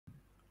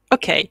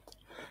Okay,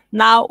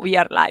 now we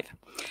are live.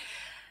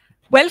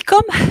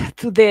 Welcome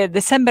to the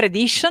December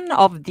edition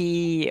of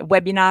the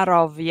webinar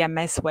of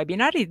EMS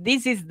webinar.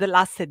 This is the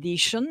last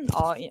edition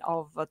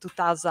of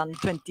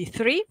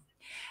 2023.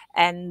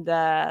 And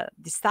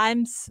this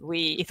time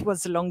it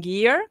was a long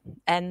year,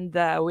 and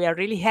we are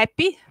really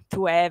happy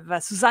to have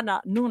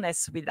Suzana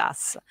Nunes with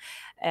us,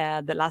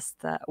 the last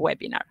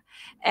webinar.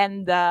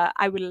 And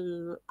I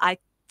will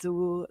like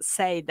to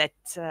say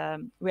that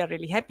we are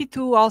really happy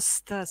to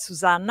host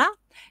Suzana.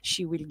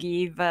 She will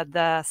give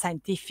the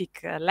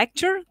scientific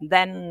lecture.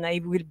 Then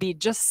it will be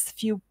just a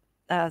few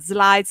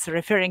slides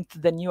referring to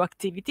the new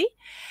activity.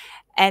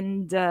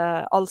 And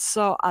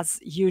also, as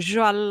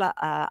usual,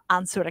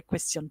 answer a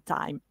question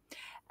time.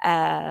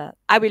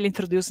 I will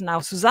introduce now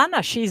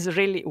Suzana. She is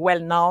really well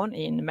known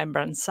in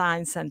membrane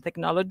science and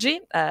technology.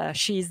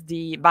 She is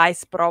the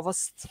Vice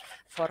Provost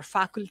for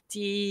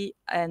Faculty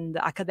and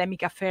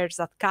Academic Affairs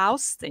at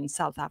KAUST in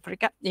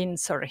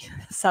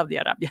Saudi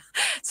Arabia.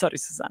 Sorry,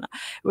 Suzana.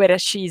 Where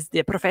she is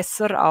the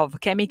Professor of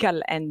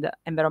Chemical and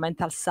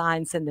Environmental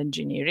Science and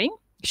Engineering.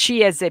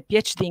 She has a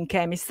PhD in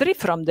chemistry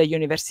from the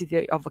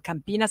University of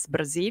Campinas,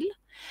 Brazil.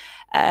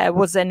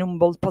 Was an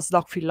Humboldt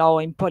postdoc fellow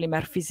in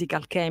polymer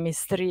physical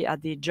chemistry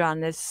at the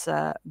Johannes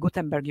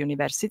Gutenberg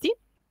University,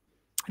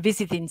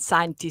 visiting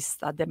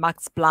scientist at the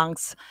Max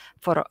Planck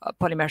for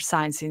Polymer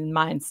Science in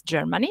Mainz,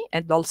 Germany,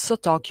 and also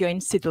Tokyo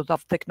Institute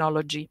of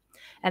Technology,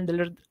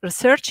 and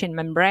research in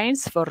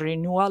membranes for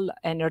renewable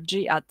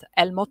energy at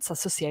Helmholtz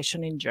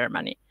Association in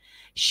Germany.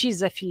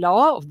 She's a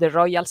fellow of the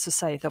Royal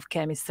Society of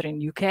Chemistry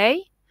in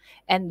UK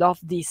and of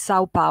the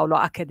Sao Paulo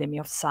Academy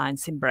of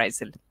Science in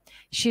Brazil.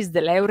 She's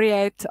the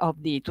laureate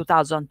of the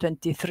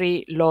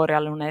 2023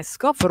 L'Oréal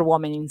UNESCO for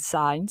Women in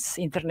Science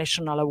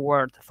International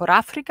Award for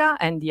Africa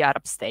and the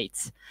Arab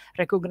States,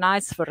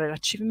 recognized for her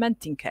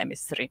achievement in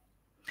chemistry.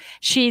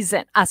 She is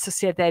an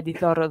associate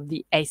editor of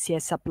the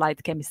ACS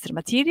Applied Chemistry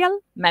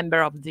Material,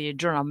 member of the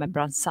Journal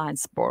Membrane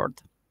Science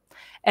Board.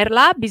 Her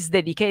lab is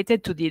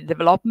dedicated to the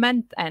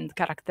development and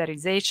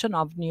characterization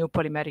of new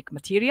polymeric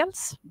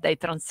materials, their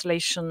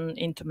translation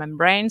into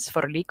membranes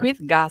for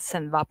liquid, gas,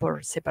 and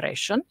vapor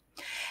separation.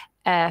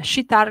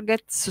 She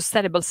targets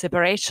sustainable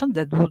separation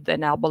that would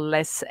enable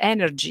less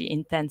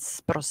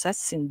energy-intense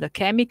process in the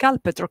chemical,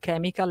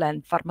 petrochemical,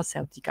 and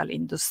pharmaceutical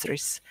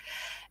industries.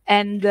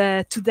 And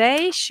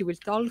today she will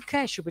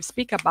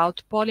speak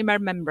about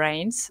polymer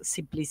membranes,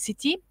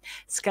 simplicity,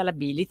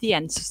 scalability,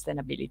 and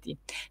sustainability.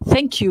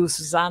 Thank you,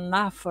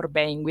 Suzana, for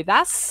being with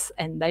us,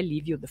 and I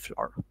leave you the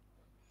floor.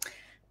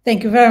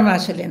 Thank you very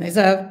much, Elena. It's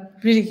a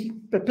really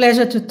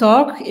pleasure to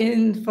talk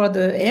for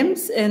the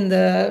EMS, and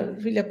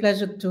really a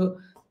pleasure to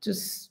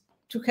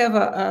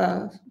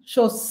have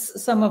show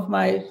some of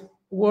my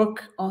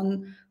work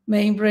on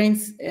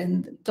membranes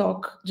and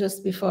talk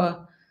just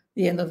before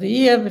the end of the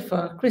year,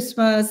 before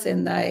Christmas,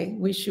 and I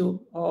wish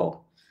you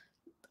all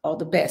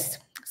the best.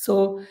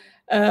 So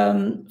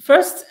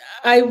first,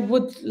 I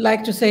would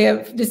like to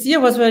say this year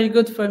was very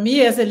good for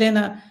me. As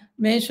Elena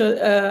mentioned,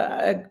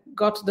 I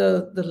got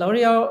the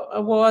L'Oréal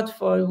Award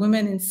for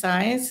Women in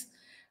Science.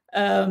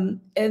 And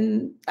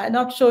I'm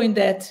not showing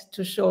that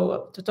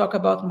to talk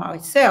about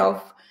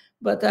myself,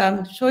 but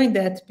I'm showing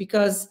that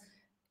because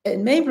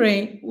in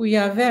membrane, we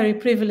are very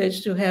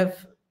privileged to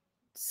have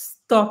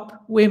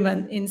top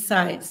women in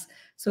science.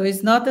 So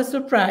it's not a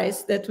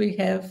surprise that we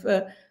have,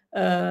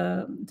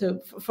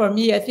 for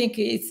me, I think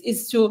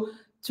it's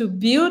to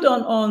build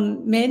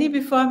on many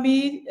before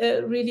me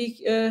really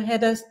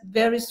had a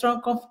very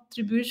strong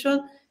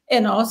contribution,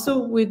 and also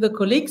with the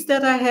colleagues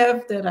that I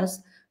have that are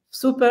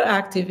super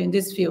active in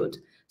this field.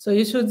 So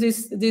you should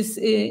this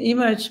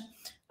image.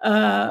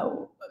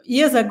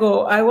 Years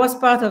ago, I was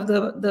part of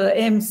the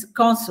EMS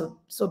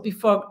council, so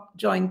before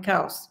joining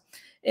KAUST.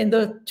 And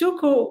the two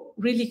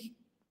really,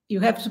 you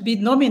have to be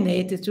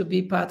nominated to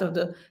be part of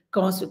the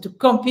council, to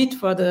compete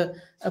for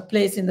a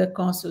place in the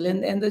council.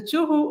 And the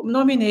two who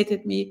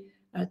nominated me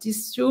are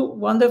these two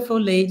wonderful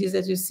ladies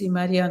that you see,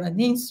 Mariana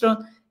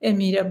Lindström and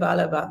Miriam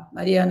Balaba.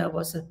 Mariana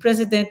was the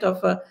president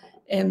of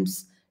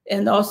EMS,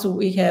 and also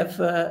we have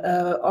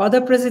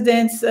other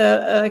presidents,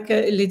 like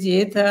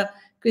Lidieta,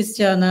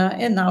 Christiana,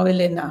 and now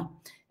Elena.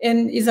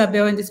 And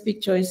Isabel in this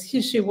picture,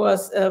 she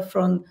was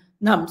from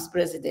NAM's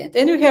president.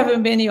 And we have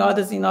many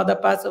others in other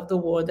parts of the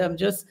world. I'm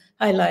just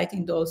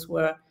highlighting those who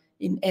are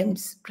in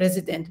EMS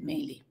president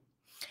mainly.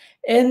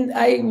 And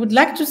I would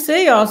like to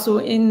say also,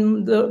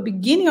 in the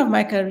beginning of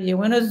my career,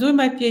 when I was doing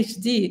my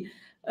PhD,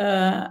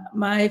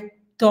 my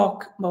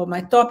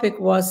topic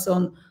was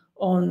on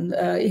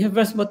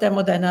irreversible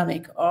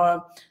thermodynamic,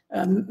 or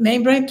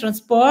membrane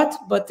transport,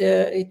 but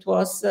it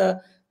was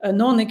a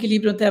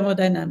non-equilibrium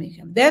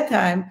thermodynamic. At that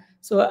time,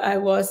 so I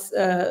was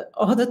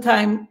all the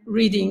time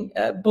reading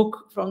a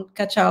book from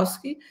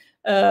Kachowski,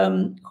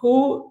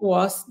 who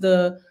was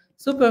the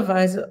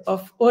supervisor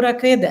of Ora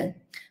Kreden.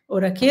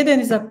 Ora Kreden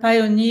is a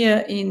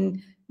pioneer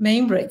in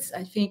membranes.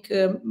 I think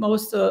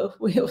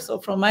we also,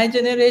 from my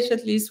generation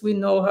at least, we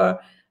know her,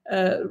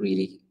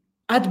 really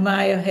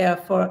admire her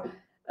for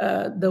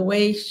the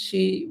way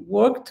she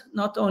worked,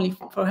 not only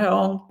for her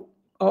own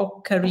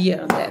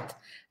career on that.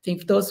 I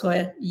think those who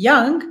are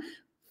young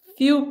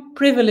feel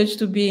privileged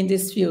to be in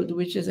this field,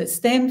 which is a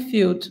STEM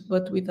field,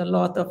 but with a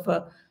lot of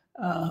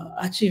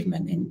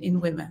achievement in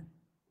women.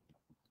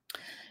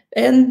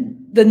 And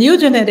the new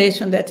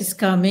generation that is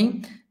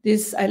coming,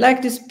 I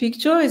like this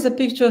picture. It's a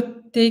picture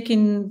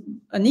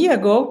taken a year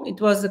ago.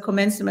 It was the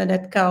commencement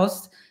at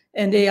KAUST,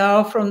 and they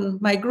are from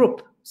my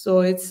group.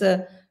 So it's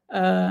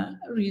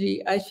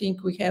really, I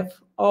think we have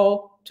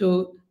all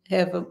to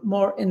have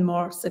more and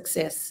more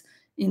success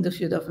in the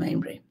field of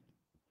membrane.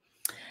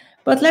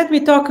 But let me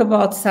talk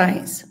about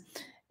science.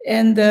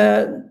 And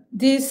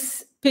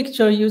this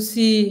picture you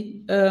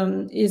see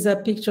is a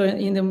picture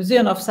in the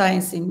Museum of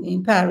Science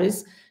in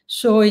Paris,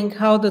 showing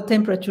how the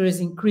temperature is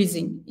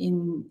increasing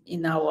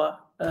in our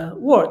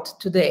world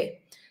today.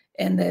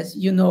 And as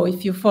you know,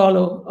 if you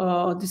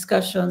follow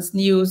discussions,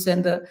 news,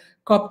 and the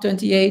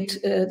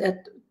COP28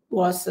 that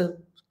was a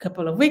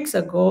couple of weeks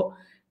ago,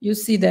 you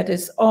see that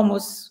it's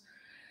almost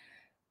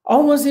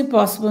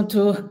impossible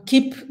to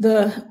keep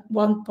the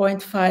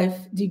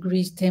 1.5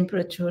 degrees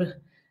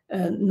temperature,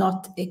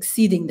 not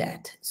exceeding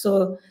that.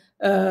 So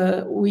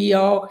we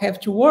all have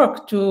to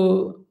work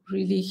to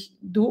really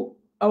do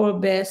our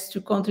best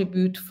to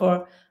contribute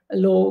for a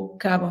low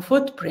carbon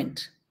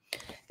footprint.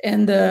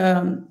 And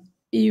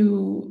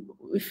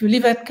if you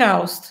live at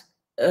KAUST,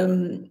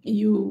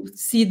 you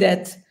see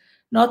that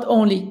not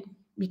only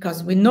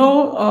because we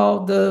know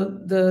all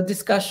the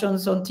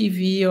discussions on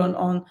TV,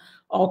 on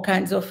all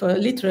kinds of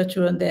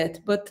literature on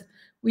that, but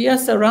we are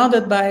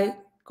surrounded by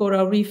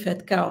coral reef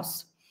at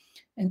KAUST.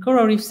 And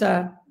coral reefs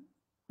are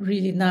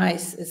really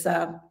nice. It's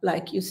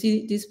like you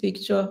see this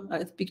picture,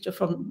 a picture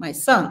from my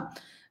son.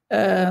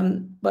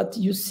 But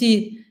you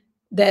see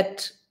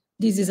that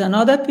this is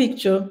another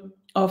picture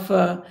of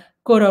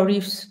coral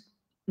reefs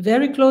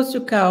very close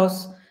to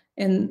KAUST.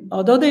 And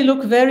although they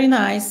look very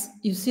nice,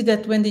 you see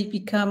that when they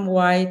become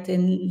white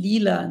and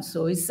lila, and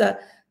so it's a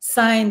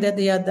sign that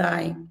they are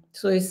dying.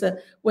 So it's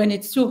when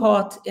it's too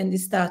hot and they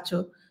start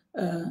to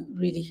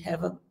really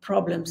have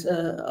problems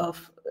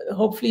of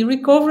hopefully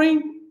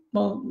recovering.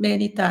 Well,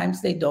 many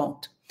times they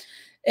don't.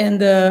 And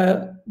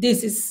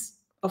this is,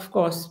 of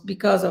course,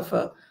 because of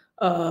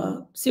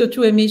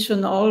CO2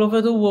 emission all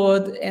over the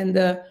world.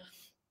 And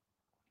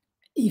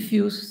if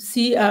you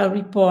see a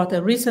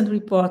recent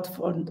report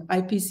from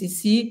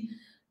IPCC,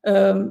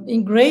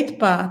 in great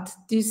part,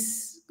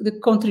 the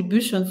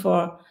contribution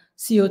for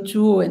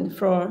CO2 and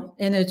for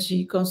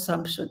energy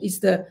consumption is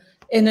the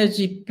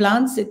energy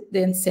plants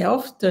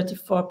themselves,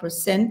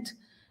 34%,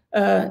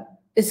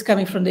 is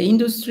coming from the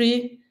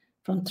industry,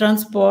 from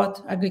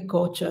transport,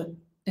 agriculture,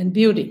 and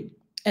building.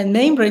 And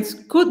membranes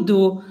could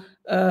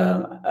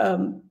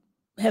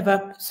have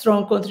a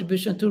strong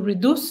contribution to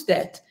reduce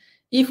that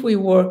if we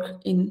work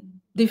in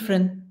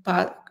different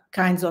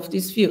kinds of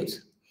these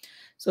fields.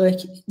 So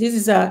this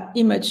is an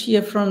image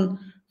here from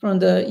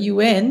the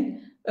UN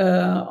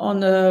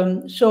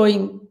on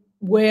showing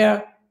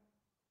where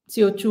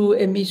CO2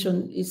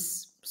 emission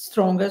is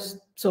strongest.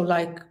 So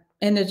like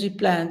energy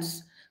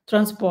plants,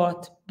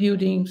 transport,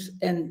 buildings,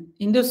 and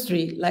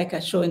industry, like I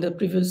showed in the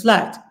previous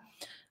slide.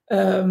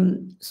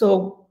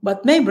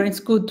 But membranes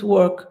could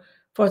work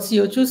for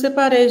CO2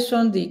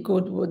 separation.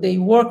 They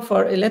work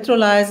for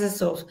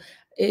electrolysis of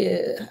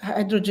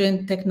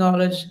hydrogen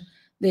technology.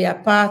 They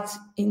are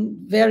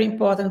very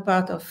important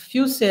part of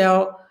fuel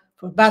cell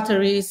for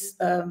batteries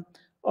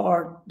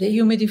or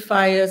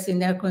dehumidifiers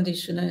in air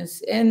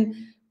conditioners.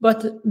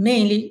 But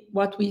mainly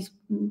what we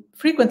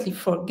frequently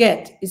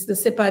forget is the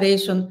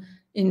separation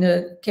in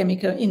the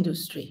chemical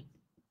industry.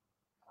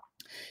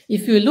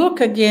 If you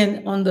look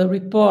again on the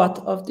report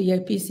of the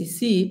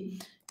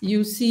IPCC,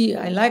 you see,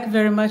 I like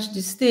very much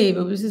this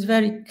table. This is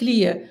very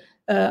clear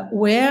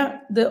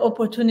where the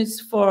opportunities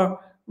for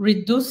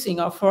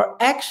reducing or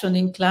for action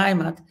in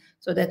climate.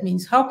 So that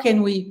means how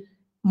can we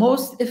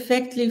most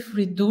effectively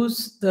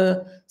reduce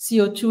the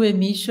CO2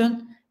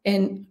 emission?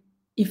 And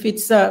if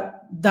it's a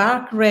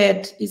dark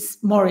red,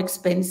 it's more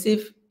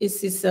expensive.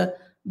 If it's a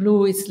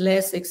blue, it's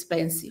less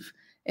expensive.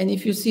 And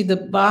if you see the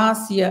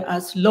bars here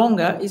as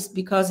longer, it's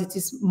because it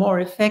is more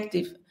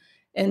effective.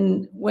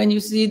 And when you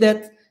see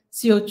that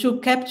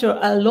CO2 capture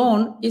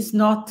alone is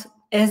not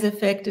as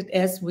effective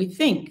as we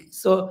think.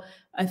 So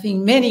I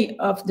think many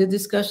of the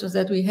discussions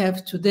that we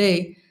have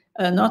today,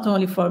 not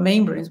only for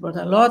membranes, but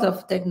a lot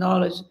of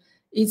technology,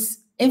 is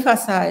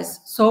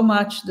emphasize so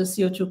much the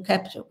CO2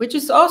 capture, which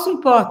is also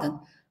important,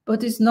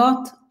 but it's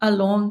not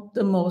alone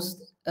the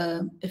most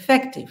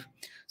effective.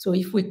 So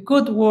if we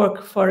could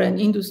work for an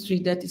industry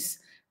that is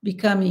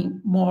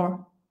becoming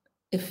more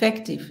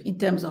effective in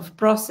terms of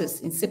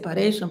process, in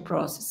separation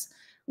process,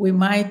 we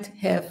might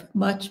have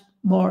much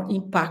more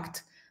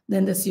impact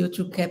than the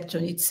CO2 capture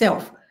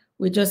itself.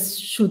 We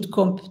just should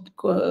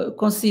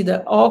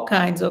consider all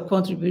kinds of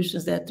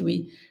contributions that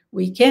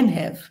we can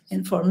have.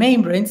 And for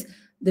membranes,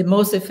 the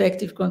most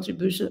effective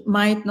contribution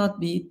might not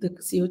be the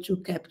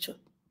CO2 capture.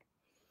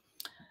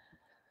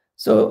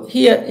 So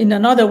here, in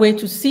another way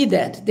to see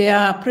that, there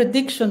are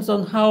predictions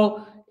on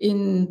how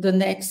in the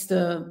next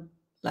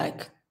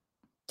like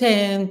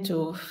 10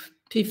 to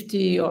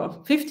 50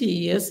 or 50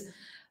 years,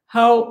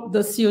 how the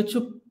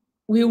CO2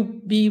 will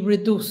be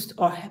reduced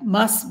or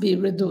must be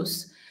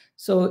reduced.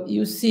 So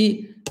you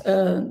see,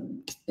 I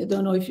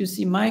don't know if you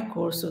see my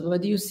course,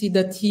 but you see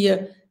that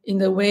here in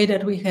the way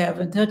that we have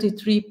in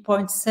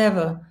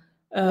 33.7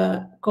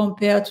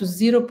 compared to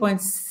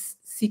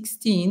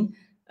 0.16,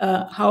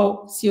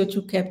 how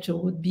CO2 capture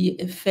would be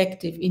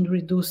effective in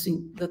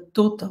reducing the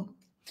total.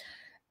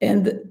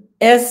 And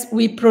as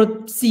we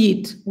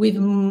proceed with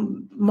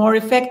more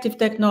effective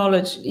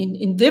technology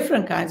in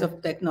different kinds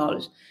of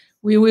technology,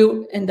 we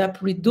will end up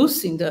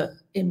reducing the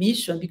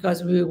emission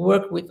because we will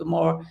work with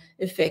more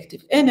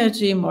effective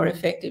energy, more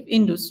effective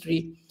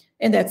industry.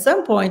 And at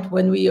some point,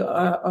 when we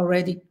are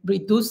already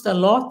reduced a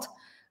lot,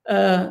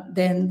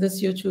 then the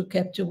CO2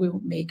 capture will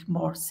make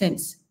more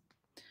sense.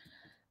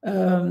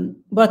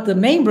 But the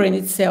membrane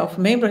itself,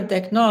 membrane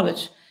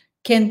technology,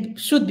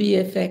 should be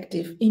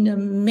effective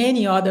in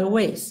many other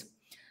ways.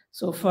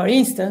 So, for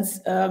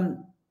instance,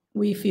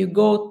 if you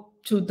go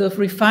to the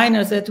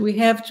refiners that we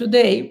have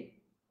today,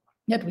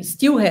 that we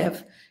still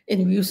have,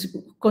 and we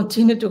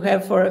continue to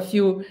have for a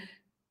few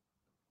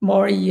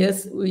more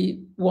years,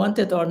 we want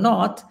it or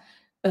not,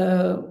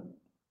 the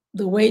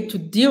way to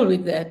deal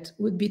with that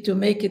would be to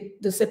make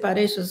it the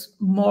separations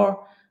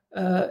more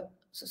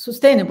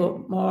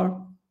sustainable,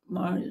 more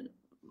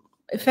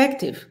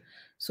effective.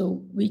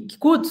 So we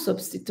could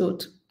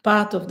substitute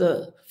part of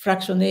the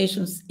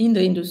fractionations in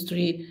the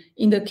industry,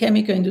 in the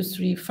chemical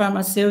industry,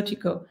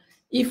 pharmaceutical,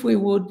 if we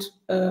would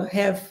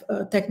have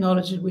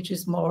technology which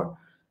is more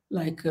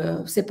like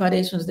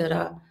separations that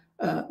are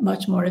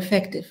much more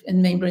effective.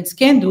 And membranes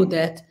can do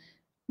that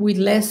with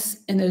less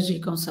energy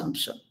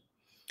consumption.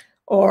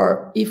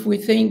 Or if we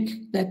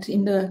think that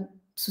in the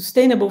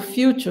sustainable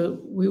future,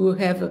 we will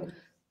have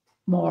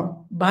more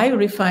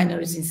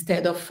biorefineries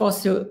instead of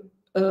fossil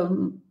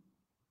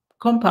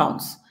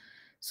compounds.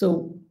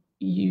 So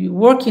you're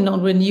working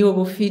on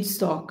renewable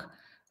feedstock,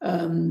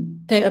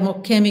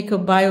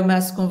 thermochemical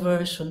biomass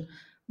conversion,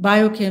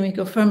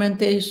 biochemical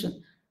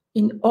fermentation.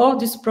 In all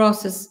this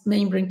process,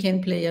 membrane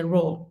can play a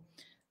role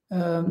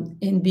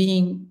in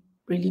being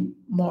really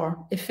more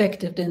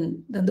effective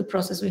than the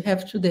process we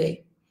have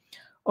today.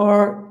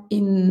 Or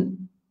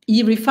in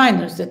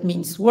e-refiners, that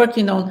means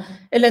working on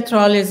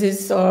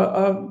electrolysis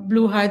or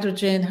blue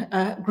hydrogen,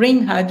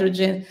 green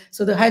hydrogen.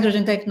 So the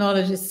hydrogen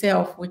technology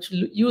itself, which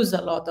use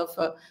a lot of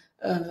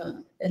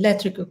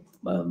electrical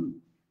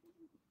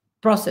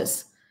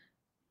process,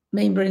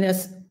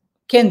 membranes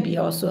can be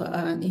also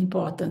an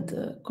important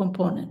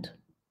component.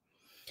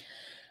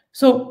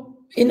 So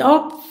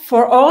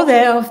for all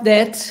of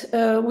that,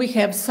 we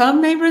have some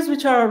membranes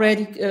which are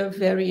already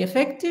very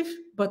effective,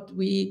 but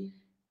we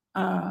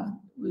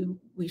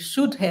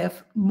should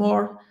have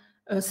more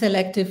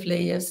selective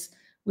layers.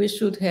 We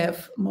should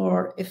have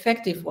more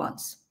effective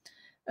ones.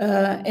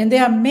 And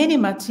there are many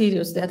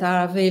materials that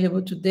are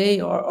available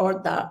today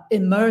or that are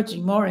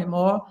emerging more and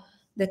more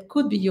that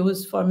could be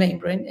used for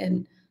membrane.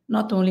 And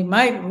not only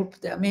my group,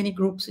 there are many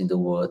groups in the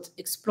world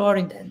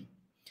exploring them.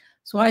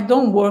 So I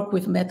don't work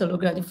with metal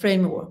organic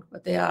framework,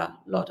 but there are a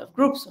lot of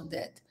groups on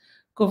that.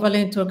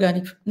 Covalent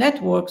organic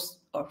networks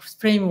or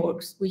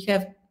frameworks, we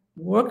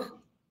work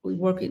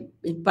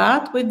in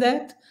part with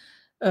that,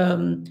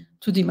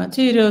 2D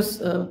materials,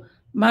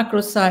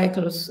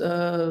 macrocycles,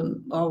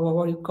 or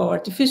what you call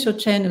artificial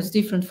channels,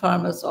 different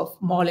formats of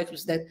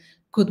molecules that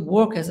could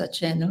work as a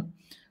channel,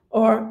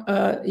 or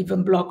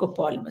even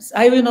blockopolymers.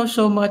 I will not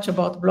show much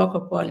about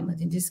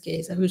blockopolymers in this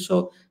case. I will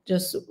show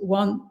just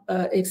one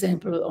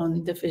example on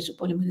interfacial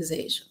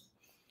polymerization.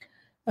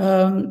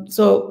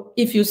 So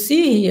if you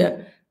see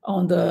here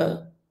on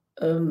the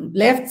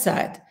left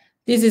side,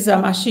 this is a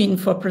machine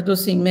for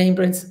producing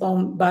membranes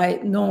by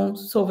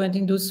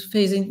non-solvent-induced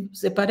phase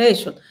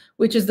separation,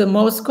 which is the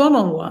most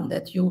common one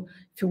that if you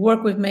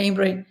work with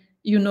membrane,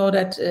 you know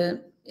that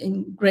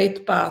in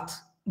great part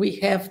we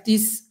have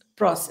this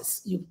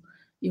process.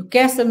 You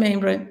cast a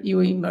membrane, you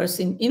immerse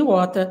in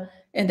water,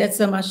 and that's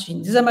a machine.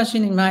 This is a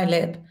machine in my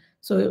lab.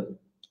 So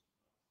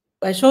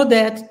I show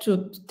that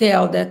to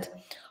tell that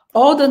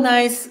all the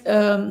nice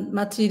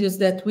materials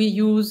that we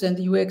use and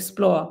you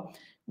explore,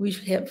 we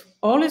have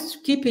always to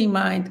keep in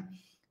mind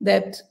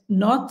that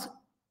not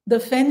the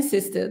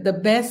fanciest, the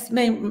best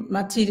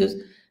materials,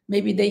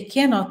 maybe they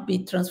cannot be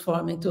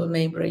transformed into a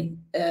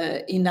membrane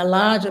in a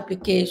large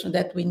application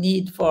that we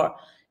need for,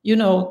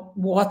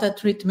 water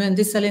treatment,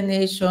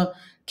 desalination,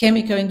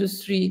 chemical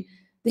industry.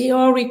 They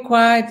all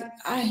require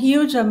a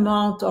huge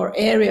amount or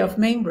area of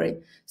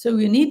membrane. So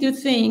we need to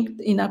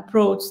think in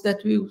approach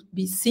that will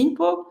be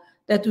simple,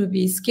 that will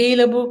be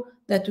scalable,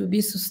 that will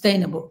be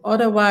sustainable.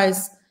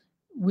 Otherwise,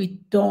 we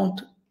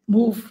don't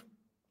move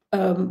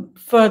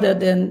further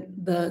than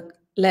the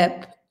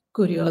lab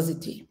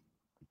curiosity.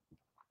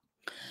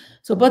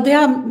 So, but there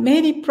are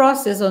many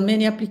processes or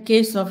many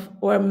applications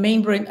where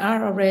membrane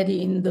are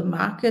already in the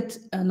market,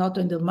 not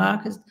in the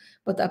market,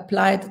 but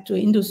applied to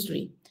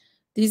industry.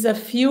 These are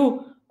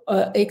few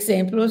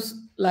examples,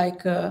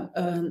 like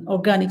an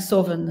organic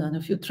solvent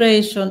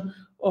nanofiltration,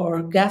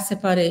 or gas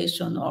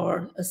separation,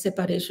 or a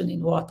separation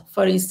in water.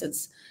 For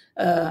instance,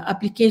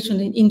 application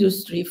in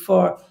industry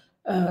for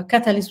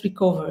catalyst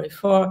recovery,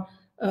 for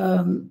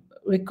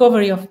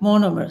recovery of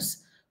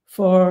monomers,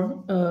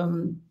 for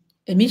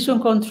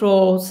emission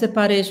control,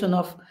 separation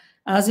of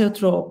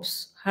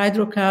azeotropes,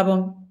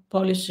 hydrocarbon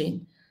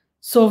polishing,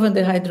 solvent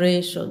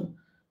dehydration,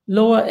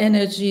 lower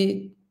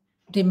energy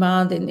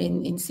demand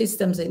in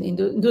systems and in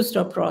the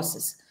industrial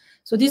process.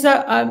 So these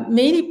are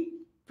many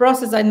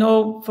processes. I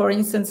know, for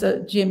instance,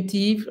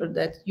 GMT,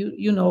 that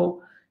you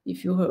know,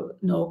 if you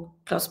know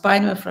Klaus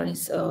Peinemer, for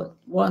instance,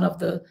 one of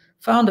the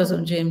founders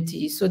on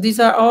GMT. So these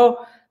are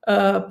all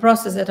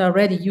processes that are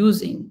already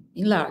using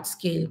in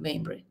large-scale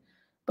membrane.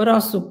 But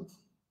also,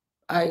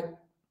 I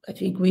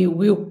think we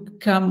will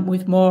come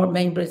with more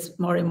membranes,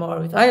 more and more,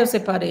 with ion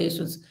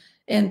separations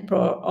and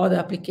for other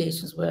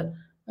applications where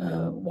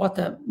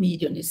water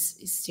medium is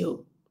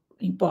still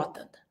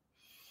important.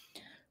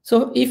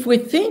 So if we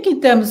think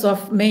in terms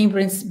of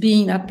membranes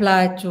being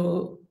applied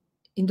to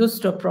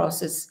industrial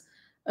process,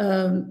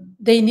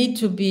 they need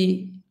to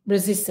be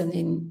resistant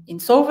in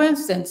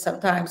solvents, and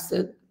sometimes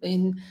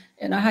in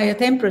a higher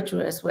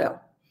temperature as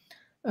well.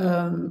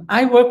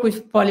 I work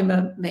with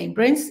polymer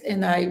membranes,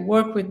 and I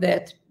work with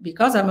that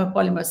because I'm a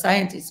polymer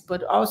scientist,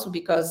 but also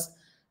because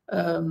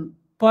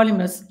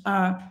polymers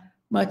are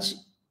much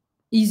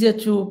easier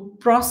to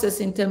process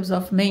in terms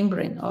of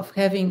membrane, of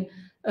having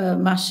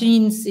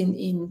machines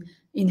in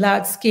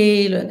large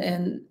scale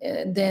and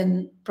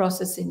then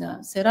process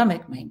in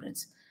ceramic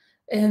membranes.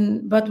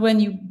 But when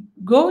you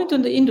go into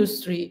the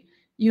industry,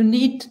 you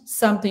need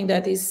something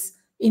that is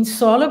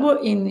insoluble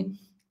in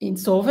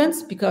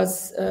solvents,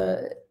 because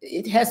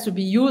it has to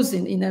be used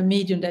in a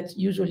medium that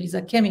usually is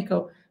a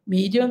chemical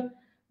medium.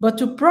 But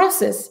to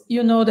process,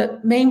 you know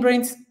that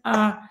membranes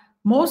are,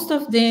 most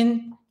of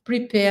them,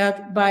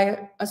 prepared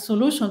by a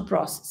solution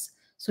process.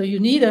 So you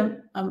need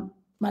a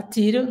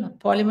material, a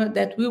polymer,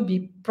 that will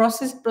be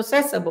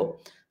processable,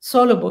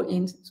 soluble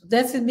in. So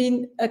that's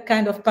been a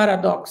kind of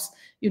paradox.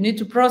 You need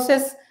to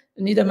process,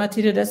 you need a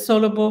material that's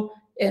soluble,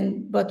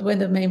 but when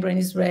the membrane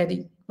is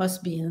ready, it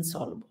must be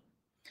insoluble.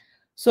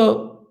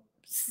 So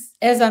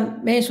as I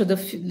mentioned,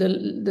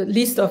 the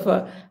list of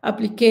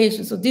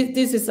applications. So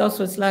this is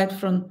also a slide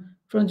from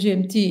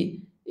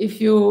GMT.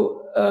 If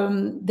you,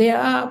 there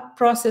are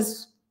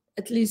processes,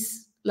 at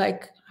least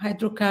like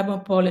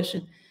hydrocarbon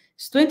polishing,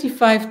 it's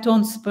 25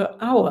 tons per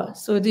hour.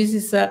 So this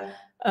is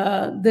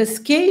the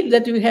scale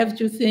that we have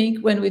to think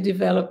when we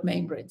develop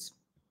membranes.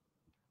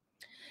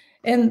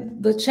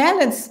 And the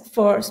challenge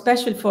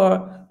especially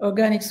for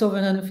organic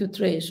solvent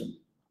nanofiltration,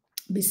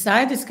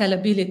 besides the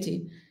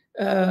scalability,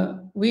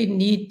 we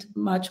need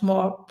much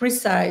more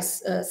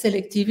precise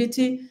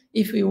selectivity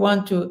if we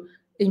want to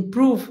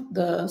improve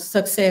the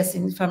success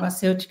in the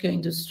pharmaceutical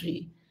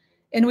industry.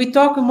 And we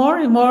talk more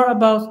and more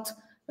about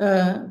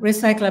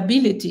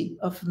recyclability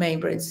of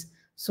membranes.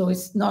 So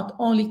it's not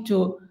only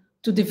to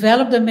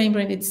develop the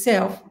membrane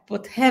itself,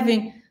 but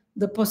having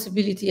the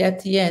possibility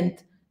at the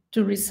end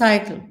to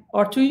recycle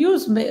or to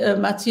use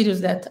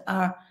materials that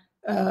are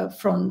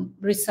from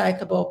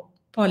recyclable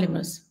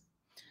polymers.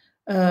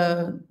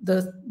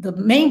 The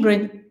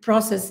membrane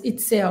process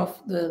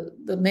itself,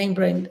 the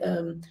membrane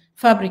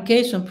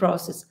fabrication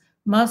process,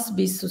 must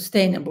be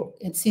sustainable.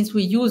 And since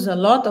we use a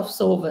lot of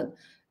solvent,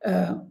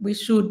 we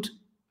should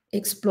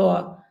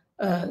explore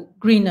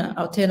greener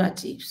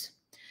alternatives.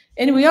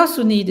 And we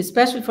also need,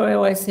 especially for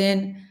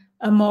OSN,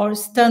 a more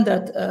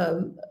standard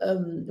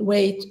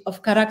way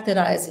of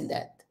characterizing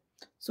that.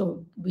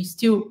 So we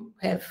still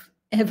have,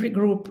 every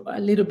group, a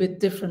little bit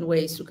different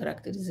ways to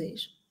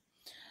characterization.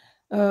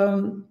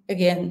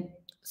 Again,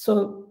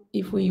 so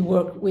if we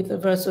work with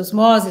reverse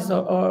osmosis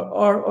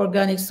or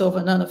organic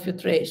solvent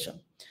nanofiltration,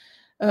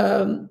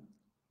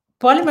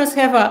 polymers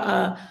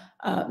have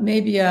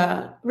maybe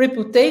a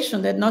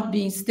reputation that not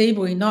being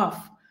stable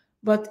enough.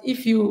 But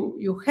if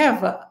you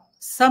have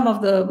some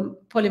of the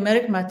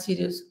polymeric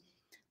materials,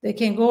 they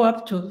can go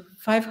up to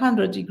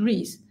 500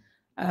 degrees.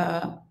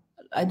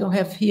 I don't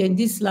have here in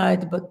this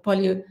slide, but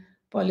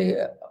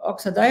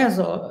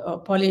polyoxadiazole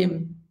or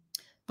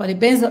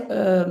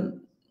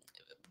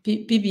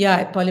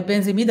PBI,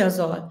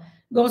 polybenzimidazole,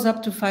 goes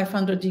up to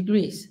 500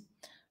 degrees.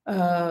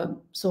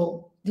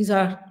 So these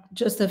are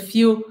just a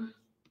few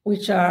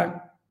which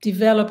are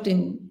developed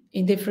in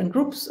different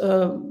groups,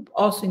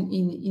 also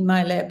in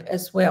my lab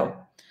as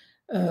well.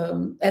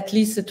 At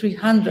least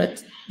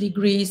 300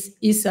 degrees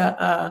is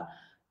a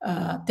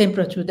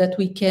temperature that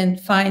we can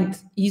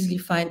easily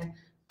find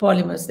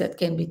polymers that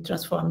can be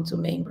transformed into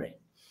membrane.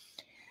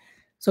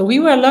 So we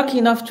were lucky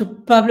enough to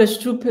publish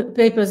 2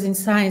 papers in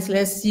Science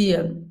last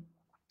year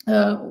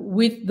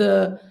with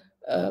the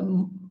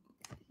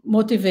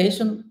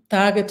motivation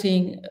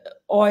targeting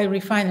oil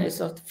refineries,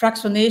 or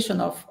fractionation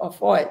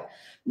of oil,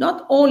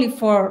 not only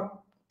for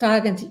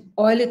targeting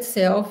oil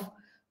itself,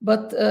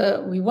 but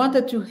we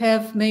wanted to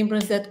have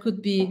membranes that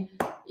could be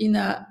in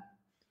a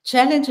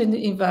challenging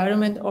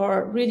environment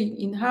or really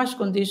in harsh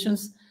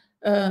conditions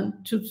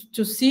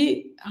to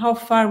see how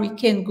far we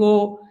can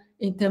go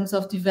in terms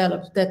of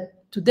develop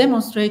that, to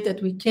demonstrate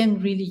that we can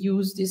really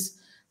use these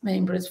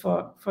membranes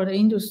for the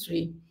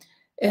industry.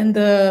 And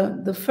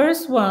the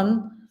first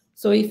one,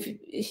 so if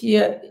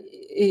here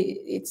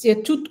it's a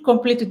two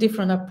completely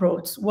different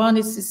approach. One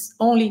is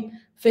only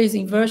phase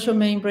inversion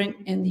membrane,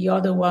 and the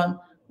other one,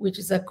 which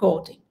is a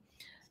coating.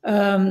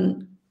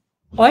 Oil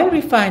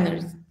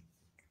refineries,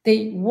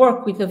 they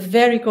work with a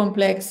very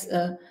complex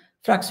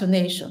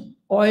fractionation.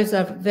 Oils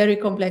are very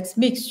complex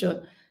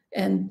mixture,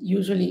 and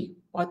usually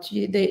what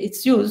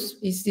it's used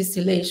is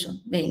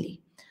distillation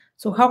mainly.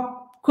 So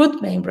how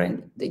could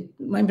membrane? The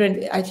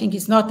membrane, I think,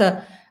 is not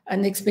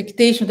an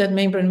expectation that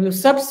membrane will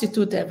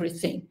substitute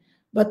everything.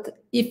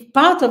 But if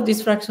part of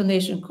this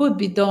fractionation could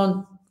be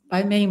done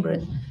by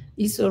membrane,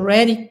 it's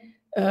already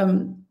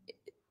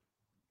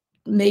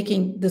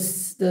making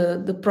this,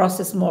 the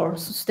process more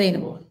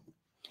sustainable.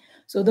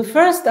 So the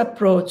first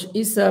approach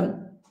is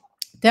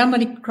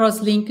thermally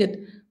cross-linked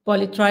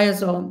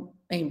polytriazole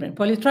membrane.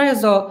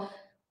 Polytriazole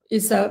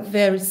is a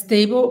very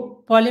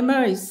stable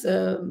polymer. It's,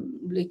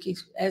 like,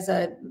 as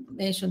I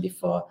mentioned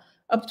before,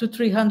 up to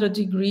 300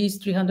 degrees,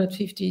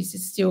 350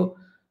 is still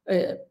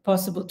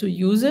possible to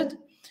use it.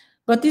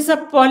 But it's a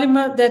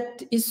polymer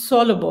that is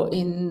soluble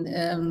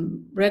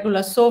in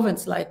regular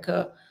solvents like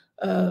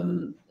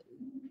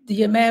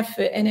DMF,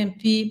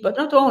 NMP, but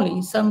not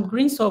only. Some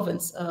green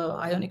solvents,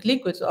 ionic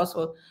liquids,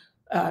 also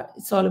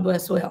soluble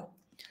as well.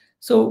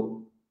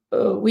 So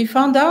we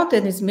found out,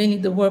 and it's mainly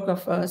the work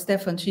of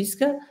Stefan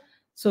Schiska.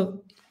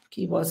 So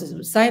he was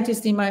a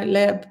scientist in my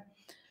lab.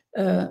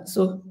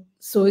 So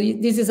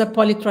this is a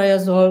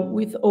polytriazole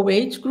with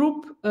OH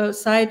group,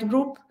 side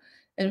group.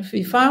 And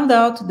we found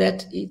out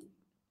that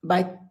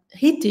by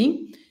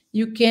heating,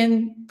 you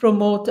can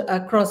promote a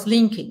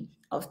cross-linking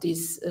of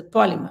this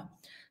polymer.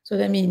 So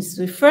that means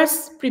we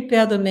first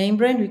prepare the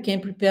membrane. We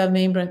can prepare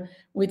membrane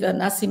with an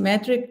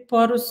asymmetric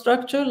porous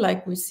structure,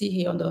 like we see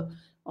here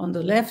on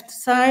the left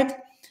side.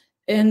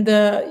 And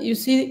you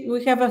see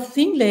we have a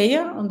thin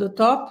layer on the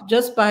top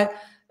just by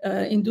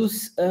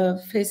induced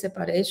phase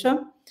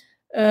separation.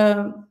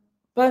 And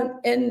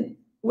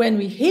when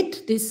we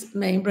heat this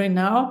membrane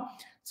now,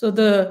 so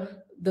the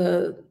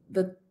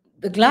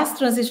glass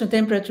transition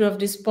temperature of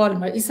this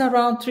polymer is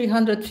around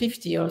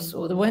 350 or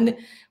so.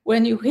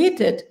 When you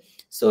heat it,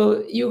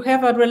 so you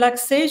have a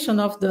relaxation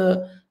of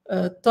the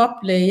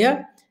top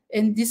layer,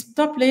 and this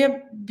top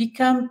layer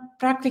become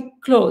practically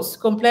closed,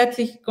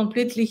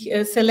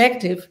 completely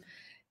selective.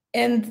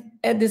 And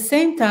at the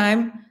same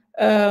time,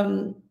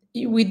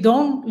 we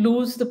don't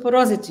lose the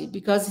porosity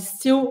because it's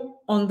still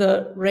on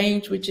the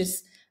range which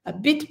is a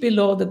bit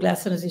below the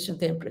glass transition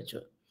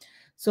temperature.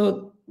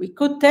 So we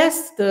could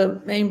test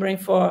the membrane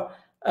for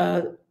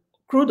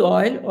crude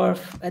oil, or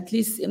at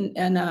least in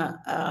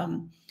a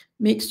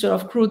mixture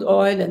of crude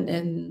oil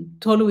and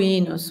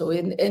toluene or so.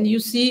 And you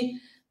see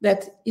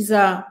that is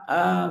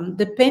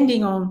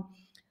depending on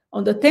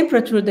the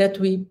temperature that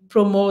we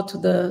promote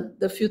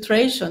the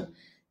filtration,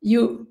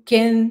 you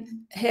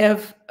can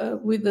have,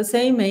 with the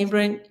same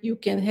membrane, you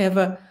can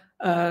have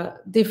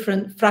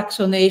different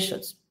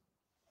fractionations.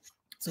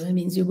 So that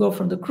means you go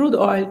from the crude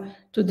oil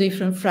to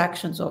different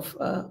fractions of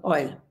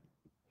oil.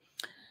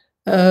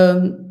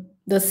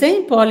 The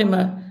same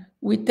polymer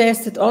we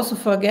tested also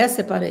for gas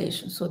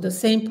separation. So the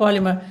same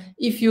polymer,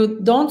 if you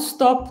don't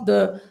stop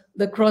the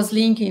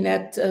cross-linking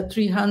at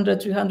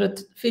 300,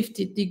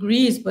 350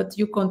 degrees, but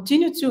you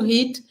continue to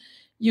heat,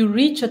 you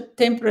reach a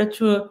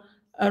temperature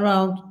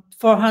around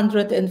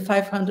 400 and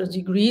 500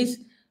 degrees,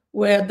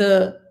 where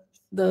the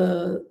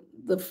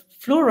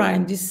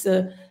fluorine, this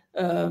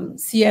CF3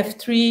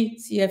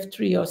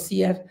 or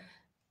CF,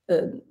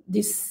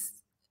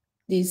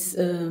 this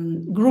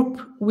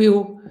group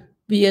will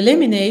be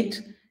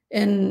eliminated,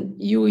 and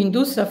you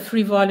induce a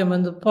free volume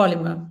on the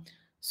polymer.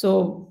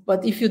 So,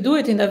 but if you do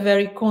it in a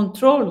very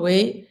controlled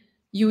way,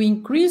 you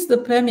increase the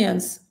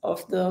permeance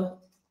of the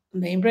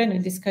membrane,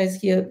 in this case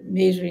here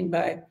measuring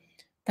by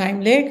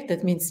time lag,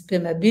 that means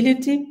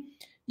permeability,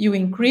 you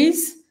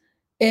increase,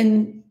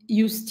 and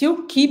you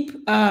still keep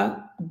a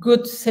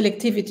good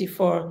selectivity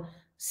for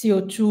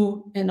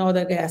CO2 and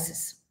other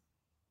gases.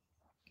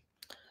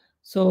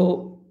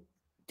 So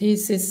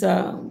this is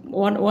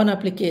one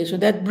application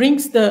that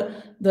brings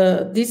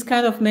this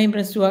kind of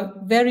membranes to a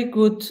very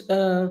good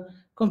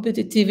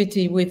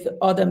competitivity with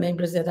other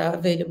membranes that are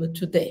available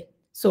today.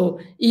 So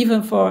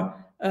even for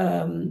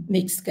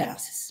mixed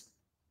gases.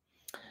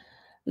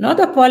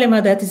 Another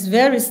polymer that is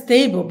very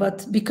stable,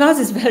 but because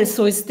it's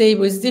so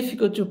stable, it's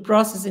difficult to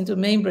process into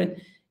membrane,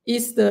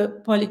 is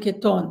the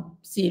polyketone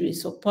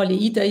series. So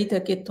polyether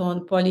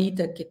ketone,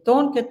 polyether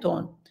ketone,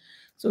 ketone.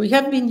 So we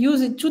have been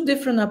using two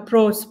different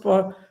approaches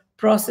for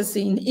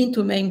processing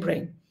into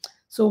membrane.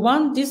 So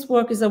this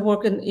work is a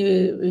work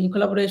in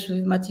collaboration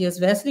with Matthias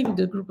Wessely, with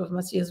the group of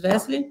Matthias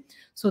Wessely.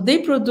 So they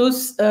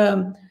produce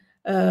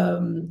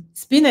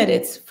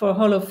spinnerets for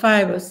hollow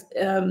fibers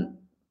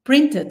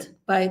printed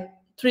by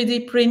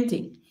 3D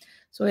printing.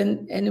 So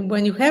and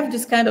when you have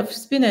this kind of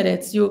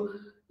spinnerets,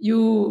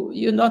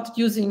 you're not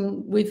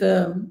using with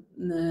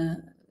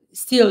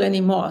steel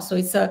anymore. So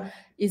it's a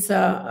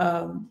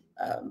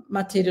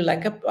material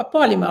like a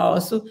polymer,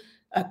 also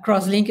a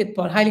cross-linked,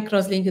 highly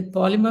cross-linked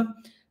polymer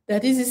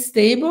that is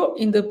stable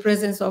in the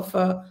presence of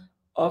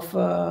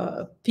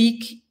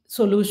peak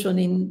solution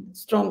in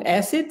strong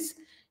acids.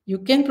 You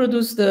can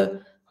produce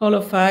the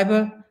hollow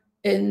fiber,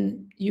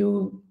 and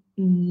you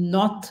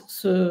not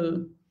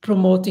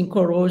promoting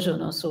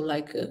corrosion, also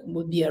like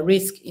would be a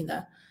risk in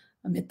a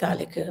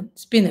metallic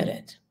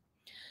spinneret.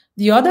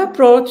 The other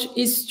approach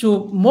is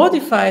to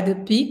modify the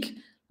peak,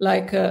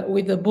 like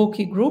with the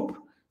bulky group.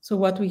 So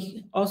what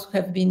we also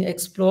have been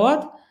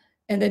explored,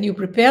 and then you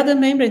prepare the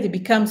membrane, it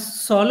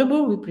becomes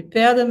soluble. We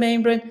prepare the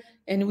membrane,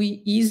 and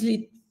we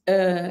easily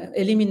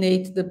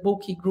eliminate the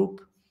bulky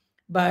group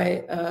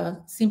by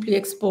simply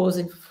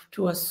exposing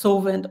to a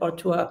solvent, or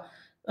to a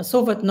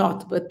solvent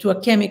not, but to a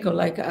chemical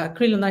like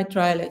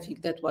acrylonitrile, I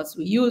think that was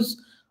we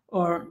use,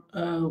 or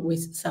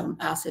with some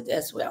acid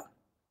as well.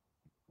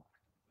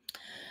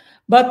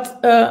 But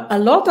a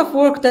lot of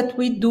work that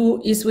we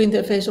do is with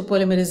interfacial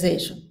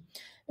polymerization.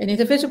 And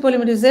interfacial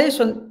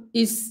polymerization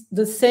is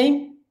the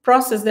same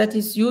process that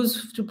is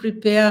used to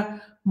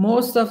prepare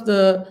most of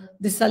the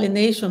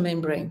desalination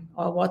membrane,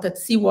 or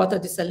seawater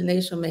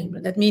desalination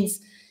membrane. That means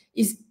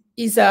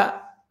is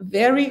a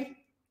very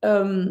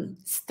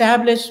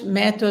established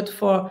method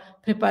for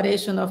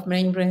preparation of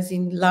membranes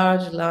in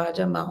large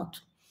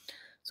amount.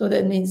 So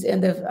that means,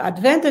 and the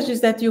advantage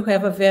is that you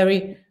have a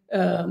very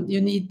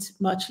you need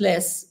much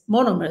less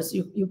monomers.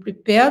 You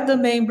prepare the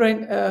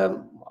membrane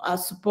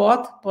as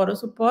support, porous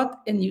support,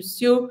 and you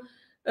still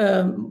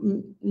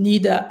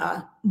need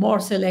a more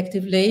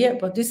selective layer,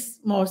 but this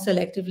more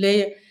selective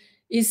layer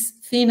is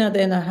thinner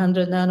than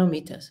 100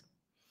 nanometers.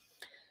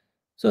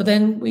 So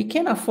then we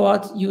can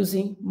afford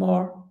using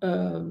more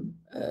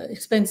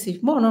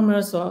expensive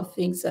monomers, or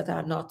things that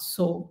are not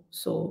so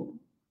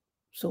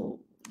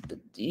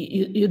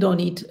you don't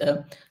need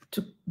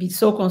to be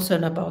so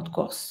concerned about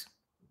costs.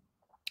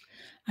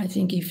 I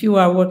think if you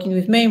are working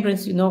with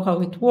membranes, you know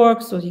how it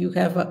works. So you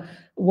have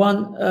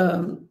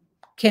one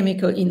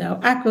chemical in our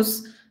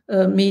aqueous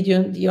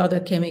medium, the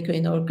other chemical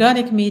in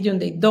organic medium.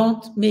 They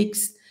don't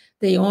mix.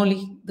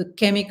 The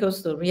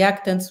chemicals, the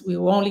reactants,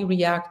 will only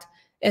react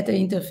at the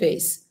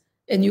interface.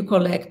 And you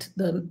collect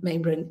the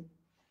membrane,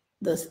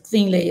 the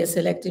thin layer,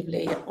 selective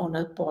layer, on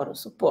a porous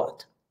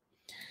support.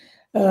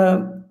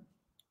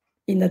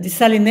 In the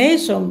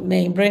desalination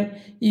membrane,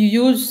 you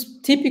use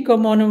typical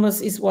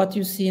monomers, is what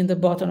you see in the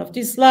bottom of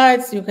these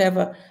slides. You have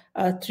a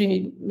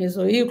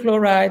trimethyl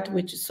chloride,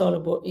 which is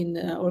soluble in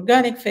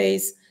organic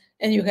phase,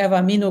 and you have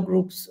amino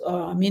groups,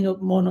 amino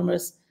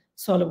monomers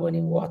soluble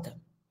in water.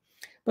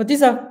 But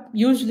these are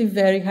usually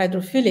very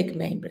hydrophilic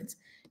membranes.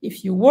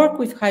 If you work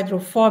with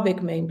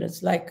hydrophobic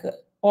membranes, like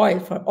oil,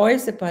 for oil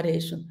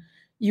separation,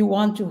 you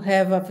want to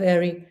have a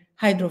very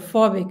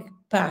hydrophobic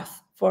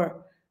path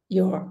for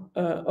your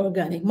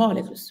organic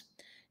molecules.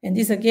 And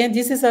this, again,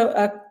 this is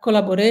a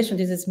collaboration.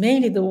 This is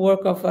mainly the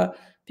work of a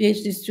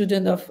PhD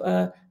student of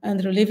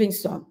Andrew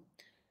Livingstone.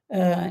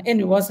 And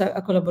it was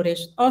a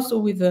collaboration also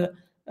with the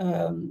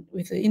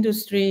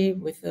industry,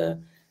 with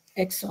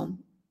Exxon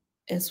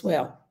as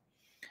well.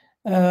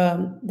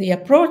 The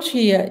approach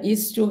here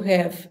is to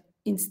have,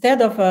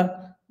 instead of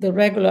the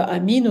regular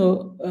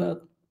amino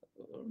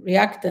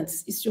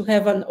reactants, is to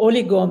have an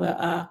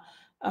oligomer,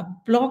 a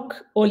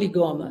block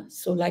oligomer,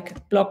 so like a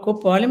block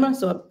copolymer.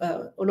 So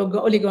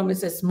oligomer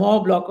is a small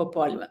block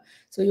copolymer.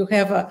 So you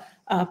have a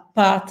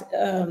part,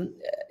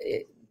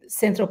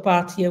 central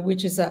part here,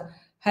 which is a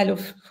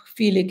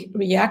hydrophilic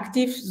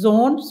reactive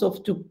zone, so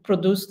to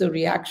produce the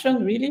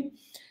reaction, really.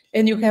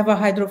 And you have a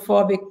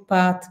hydrophobic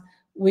part,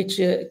 which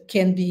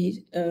can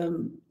be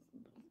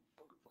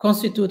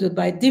constituted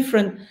by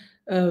different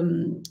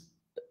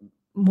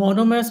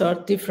monomers or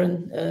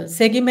different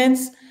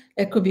segments.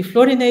 It could be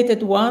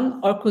fluorinated one,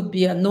 or could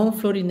be a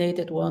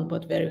non-fluorinated one,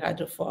 but very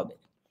hydrophobic.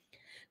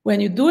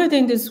 When you do it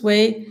in this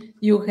way,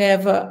 you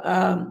have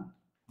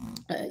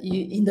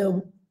in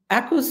the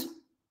aqueous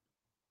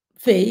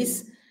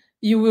phase,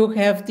 you will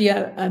have the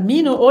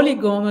amino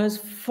oligomers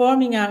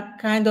forming a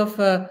kind of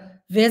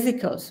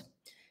vesicles.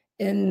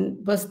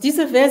 But this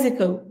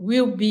vesicle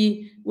will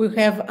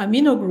have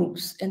amino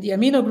groups, and the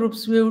amino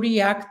groups will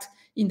react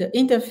in the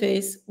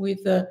interface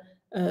with the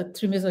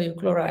trimethyl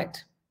chloride.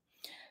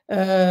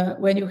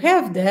 When you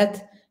have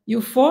that, you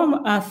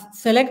form a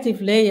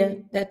selective layer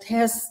that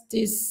has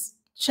this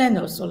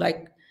channel. So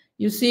like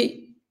you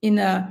see in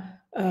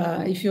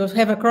if you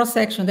have a cross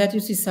section, that you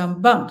see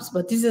some bumps,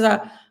 but this is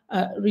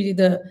really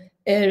the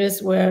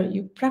areas where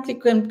you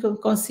practically can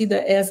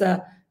consider as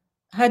a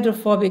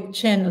hydrophobic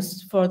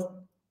channels for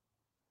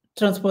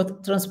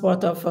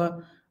transport of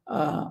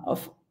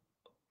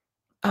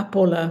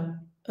apolar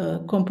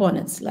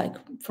components, like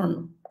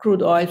from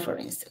crude oil, for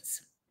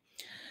instance.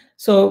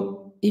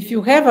 So if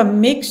you have a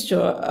mixture,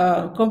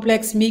 a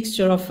complex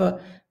mixture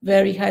of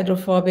very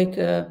hydrophobic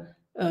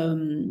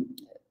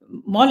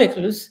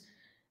molecules,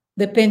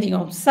 depending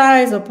on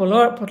size or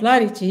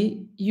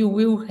polarity, you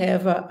will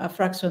have a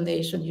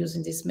fractionation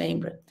using this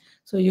membrane.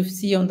 So you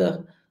see on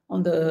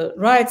the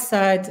right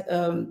side,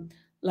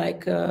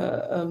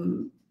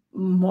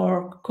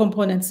 more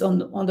components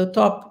on the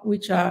top,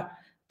 which are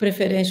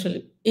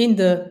preferential in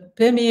the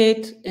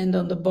permeate, and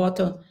on the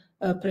bottom,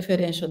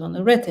 preferential on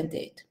the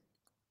retentate.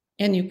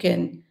 And you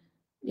can,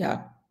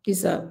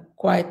 is a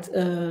quite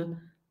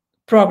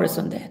progress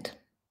on that.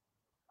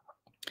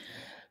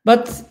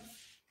 But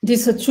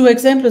these are two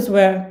examples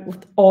where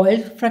with oil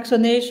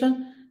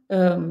fractionation,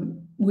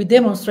 we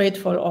demonstrate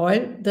for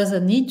oil.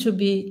 Doesn't need to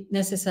be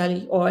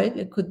necessarily oil.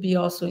 It could be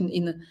also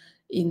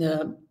in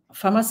a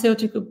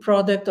pharmaceutical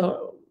product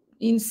or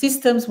in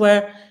systems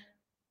where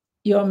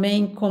your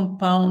main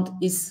compound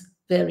is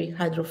very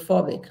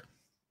hydrophobic,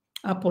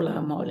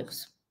 apolar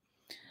molecules.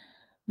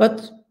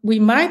 But we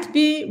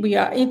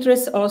are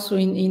interested also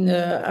in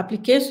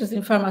applications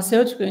in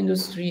pharmaceutical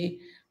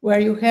industry where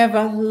you have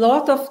a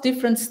lot of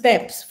different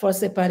steps for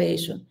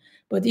separation.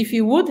 But if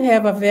you would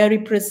have a very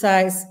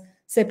precise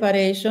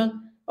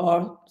separation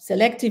or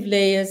selective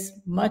layers,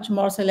 much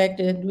more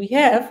selected than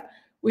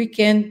we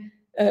can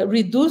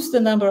reduce the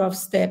number of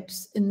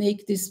steps and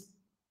make this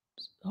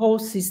whole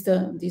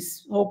system,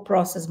 this whole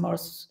process more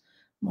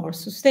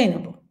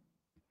sustainable.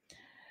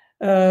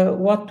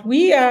 What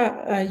we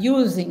are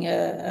using,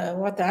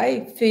 what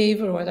I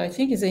favor, what I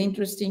think is an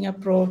interesting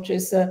approach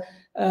is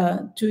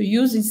to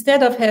use,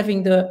 instead of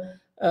having the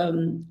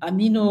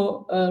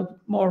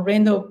more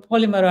random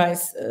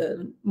polymerized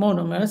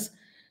monomers,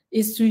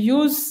 is to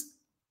use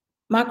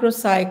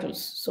macrocycles,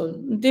 so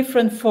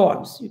different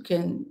forms. You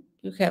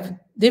have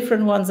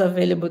different ones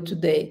available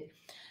today.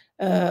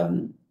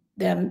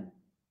 Then,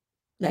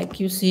 like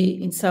you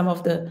see in some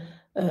of the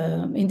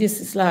in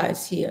these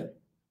slides here.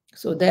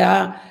 So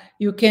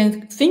you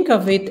can think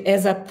of it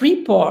as a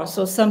pre-pore,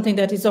 so something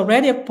that is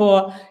already a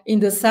pore in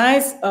the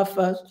size of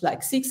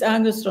like 6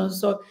 angstroms.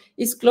 So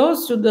it's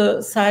close to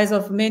the size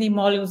of many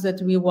molecules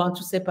that we want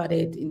to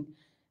separate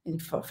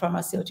for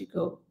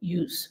pharmaceutical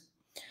use.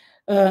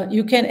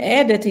 You can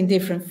add it in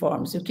different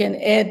forms. You can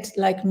add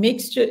like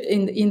mixture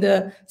in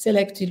the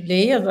selective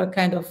layer, a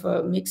kind of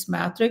mixed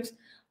matrix,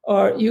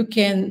 or you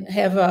can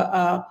have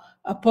a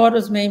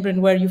porous membrane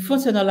where you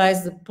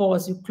functionalize the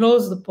pores, you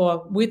close the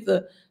pore with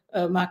the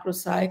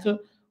macrocycle,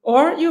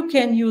 or you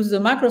can use the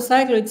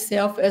macrocycle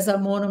itself as a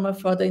monomer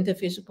for the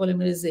interfacial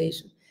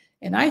polymerization.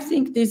 And I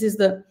think this is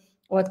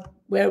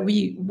where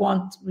we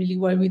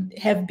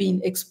have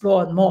been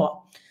explored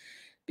more.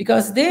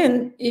 Because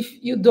then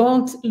if you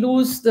don't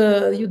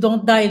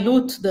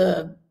dilute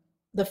the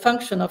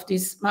function of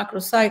this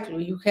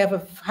macrocycle, you have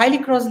a highly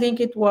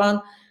cross-linked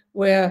one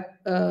where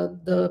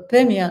the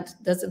permeant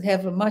doesn't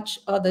have a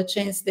much other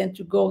chance than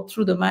to go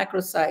through the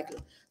macrocycle.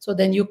 So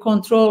then you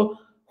control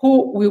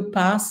who will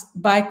pass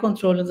by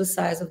controlling the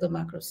size of the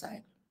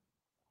macrocycle.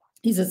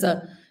 This is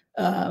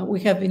we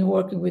have been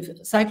working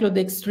with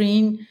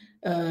cyclodextrin,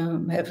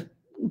 have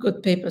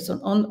good papers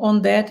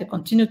on that, I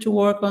continue to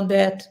work on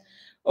that.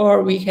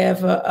 Or we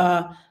have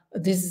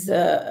this is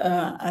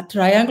a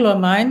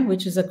triangloamine,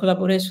 which is a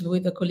collaboration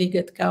with a colleague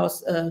at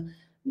KAUS,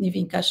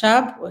 Nivin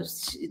Kashab.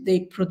 They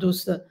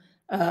produce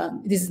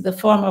this is the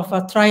form of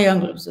a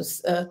triangle,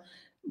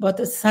 but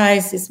the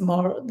size is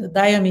the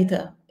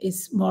diameter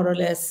is more or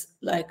less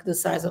like the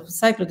size of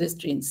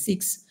cyclodextrin,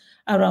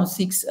 around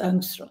 6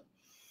 angstrom.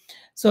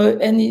 So,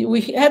 and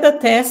we had a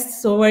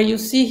test. So where you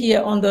see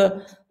here on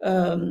the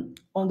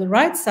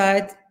right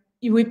side,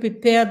 we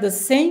prepare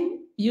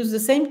use the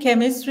same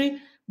chemistry,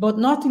 but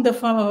not in the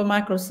form of a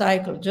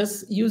macrocycle,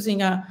 just using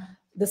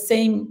the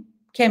same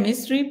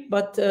chemistry,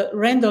 but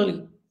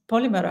randomly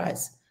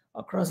polymerized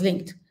or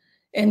cross-linked.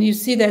 And you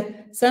see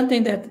that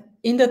something that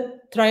in the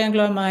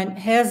triangloamine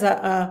has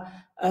a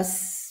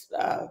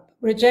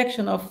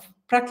rejection of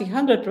practically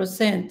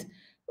 100%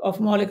 of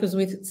molecules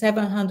with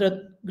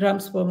 700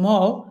 grams per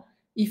mole.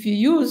 If you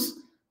use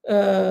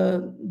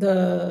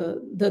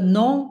the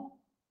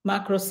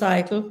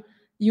non-macrocycle,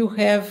 you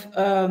have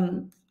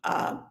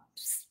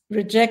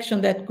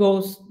rejection that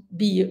goes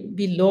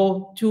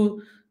below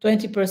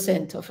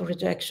 20% of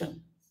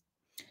rejection.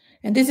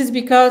 And this is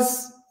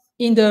because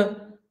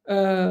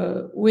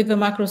with the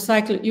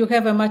macrocycle, you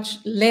have a much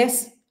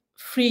less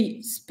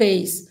free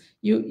space.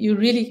 You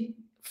really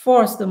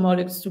force the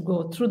molecules to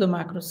go through the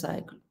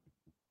macrocycle.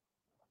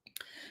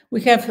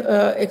 We have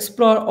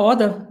explored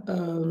other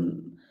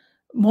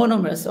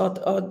monomers or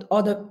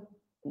other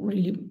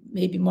really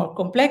maybe more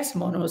complex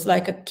monomers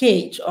like a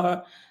cage,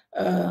 or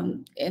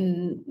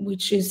and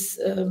which is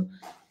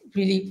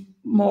really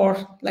more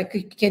like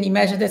you can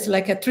imagine that's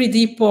like a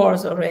 3D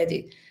pores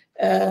already.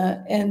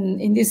 And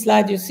in this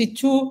slide you see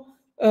two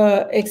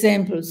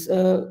examples,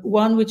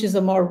 one which is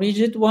a more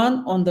rigid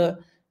one on the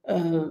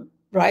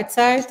right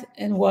side,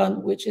 and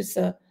one which is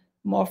a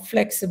more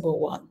flexible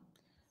one.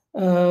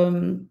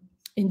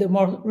 In the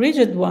more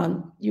rigid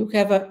one, you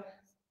have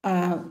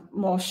a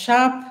more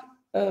sharp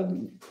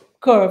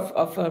curve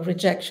of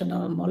rejection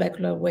on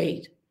molecular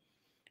weight,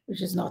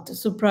 which is not a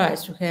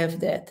surprise to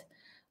have that.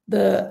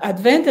 the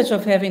advantage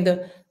of having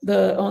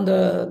on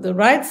the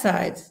right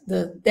side,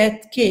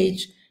 that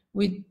cage,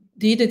 we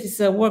did it is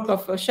a work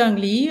of Shang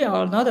Li,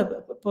 or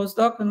another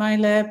postdoc in my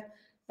lab,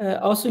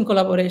 also in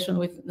collaboration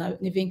with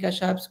Niveen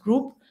Kashyap's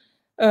group.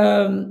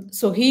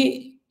 So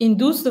he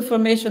induced the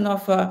formation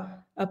of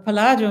a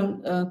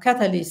palladium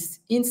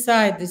catalyst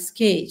inside this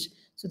cage.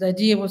 So the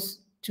idea was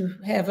to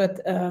have it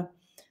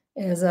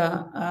as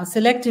a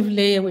selective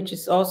layer, which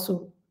is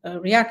also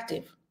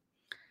reactive.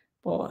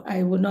 Well,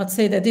 I would not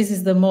say that this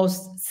is the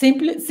most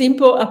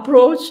simple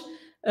approach,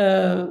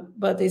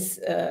 but this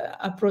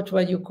approach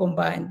where you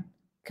combine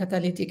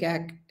catalytic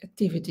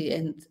activity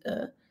and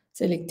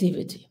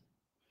selectivity.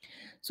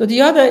 So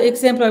the other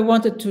example I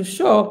wanted to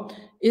show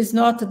is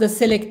not the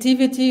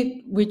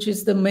selectivity, which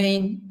is the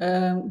main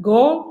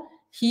goal.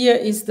 Here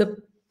is the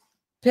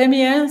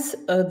permeance,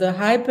 the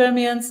high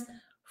permeance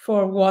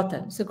for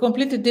water. It's a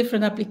completely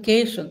different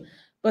application.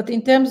 But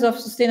in terms of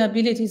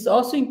sustainability, it's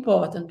also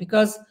important,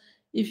 because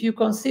if you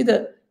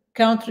consider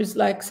countries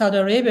like Saudi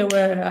Arabia,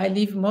 where I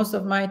live most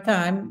of my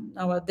time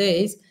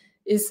nowadays,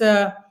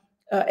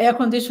 air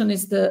conditioning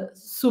is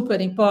super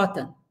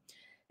important.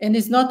 And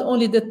it's not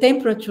only the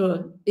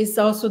temperature, it's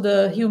also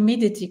the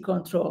humidity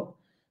control.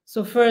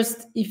 So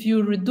first, if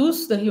you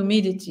reduce the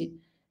humidity,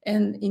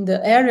 and in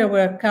the area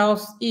where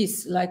cows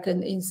is, like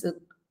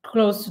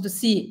close to the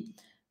sea,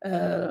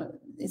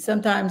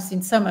 sometimes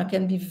in summer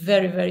can be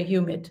very, very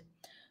humid.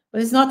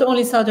 But it's not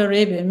only Saudi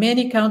Arabia.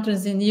 Many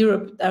countries in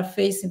Europe are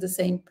facing the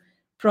same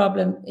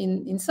problem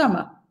in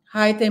summer: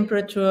 high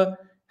temperature,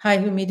 high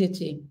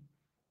humidity.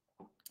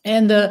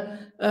 And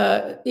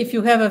if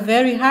you have a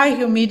very high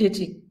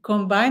humidity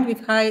combined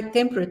with high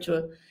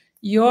temperature,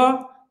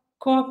 your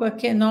corpora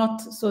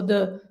cannot, so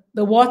the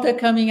water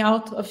coming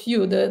out of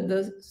you,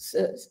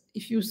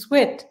 if you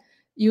sweat,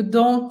 you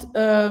don't,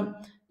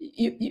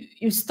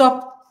 you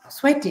stop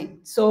sweating.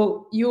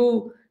 So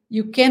you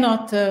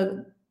cannot,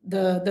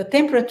 the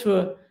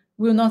temperature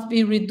will not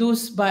be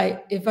reduced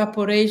by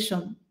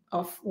evaporation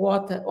of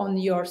water on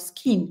your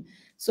skin.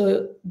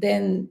 So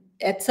then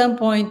at some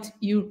point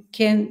you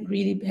can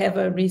really have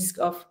a risk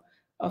of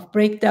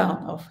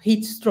breakdown, of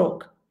heat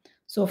stroke.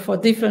 So for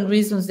different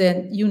reasons,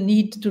 then you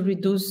need to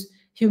reduce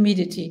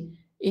humidity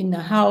in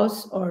a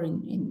house or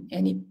in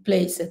any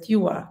place that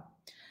you are.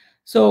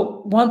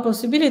 So one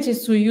possibility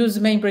is to use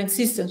membrane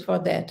systems for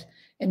that.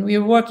 And we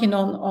are working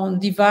on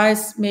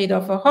device made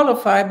of a hollow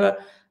fiber,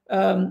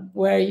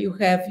 where you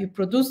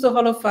produce the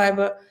hollow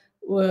fiber,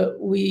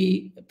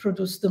 we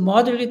produce the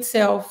module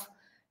itself,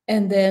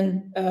 and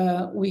then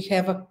we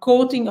have a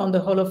coating on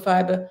the hollow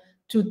fiber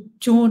to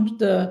tune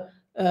the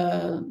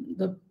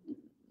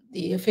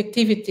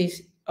effectivity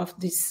of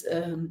this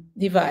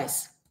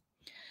device.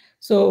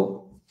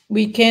 So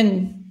we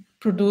can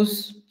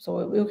produce,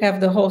 so we'll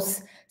have the whole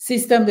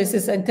system. This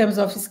is in terms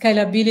of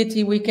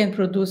scalability, we can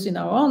produce in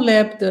our own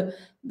lab the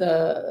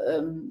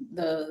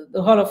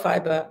hollow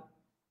fiber,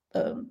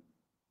 the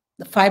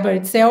fiber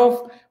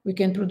itself. We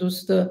can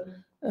produce the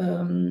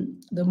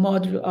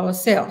module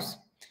ourselves.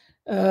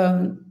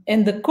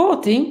 And the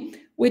coating,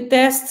 we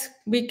test,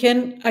 we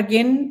can,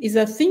 again, is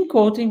a thin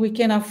coating, we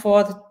can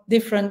afford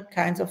different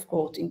kinds of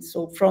coatings.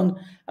 So from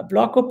a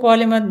block of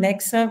polymer,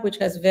 Nexa, which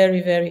has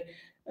very, very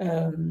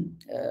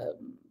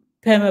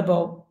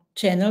permeable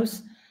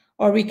channels,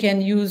 or we can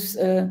use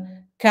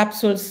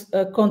capsules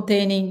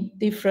containing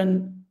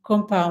different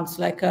compounds,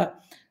 like a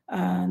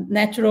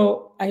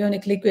natural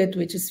ionic liquid,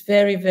 which is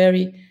very,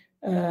 very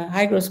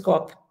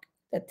hygroscopic,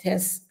 that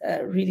has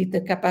really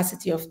the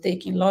capacity of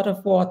taking a lot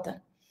of water.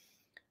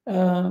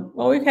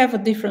 Well, we have a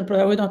different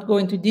product. We're not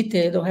going into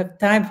detail, don't have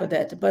time for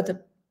that.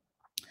 But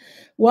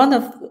one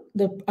of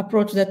the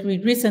approach that we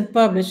recently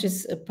published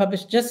is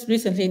published just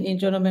recently in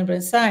Journal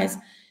Membrane Science,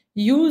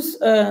 use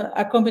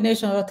a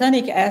combination of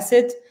organic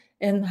acid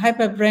and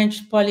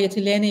hyperbranch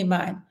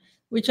polyethyleneamine,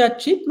 which are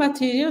cheap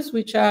materials,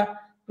 which are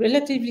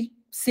relatively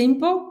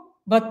simple,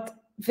 but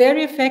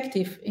very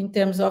effective in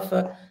terms of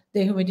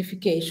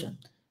dehumidification.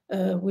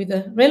 With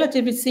a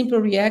relatively simple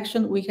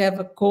reaction, we have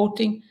a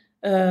coating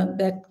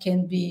that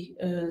can be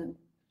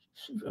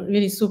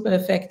really super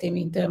effective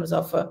in terms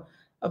of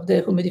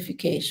the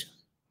humidification.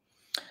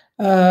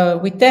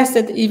 We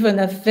tested even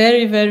a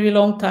very, very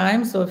long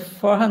time, so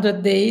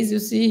 400 days you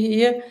see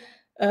here,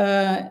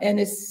 and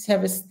it's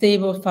have a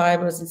stable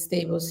fibers and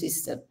stable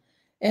system,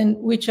 and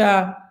which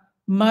are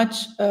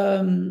much,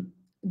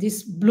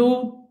 these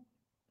blue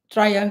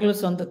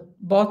triangles on the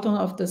bottom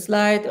of the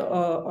slide,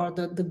 or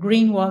the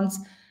green ones,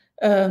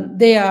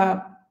 they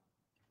are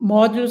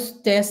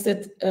modules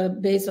tested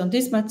based on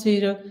this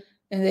material,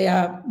 and they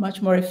are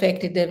much more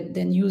effective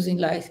than using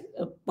like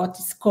what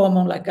is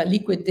common, like a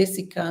liquid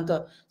desiccant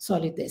or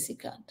solid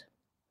desiccant.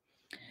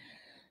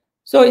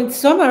 So in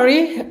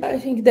summary, I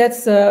think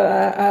that's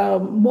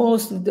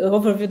most of the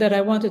overview that I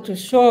wanted to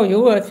show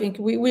you. I think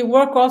we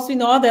work also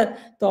in other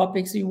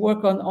topics. We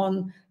work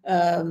on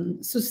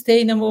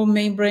sustainable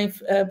membrane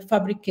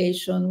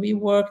fabrication. We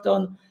worked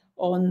on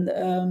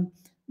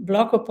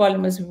block of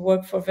polymers. We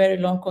worked for very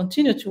long,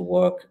 continue to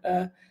work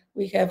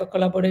we have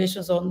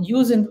collaborations on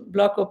using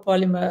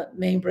block-polymer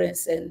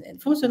membranes and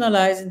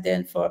functionalizing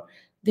them for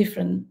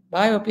different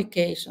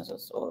bioapplications or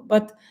so.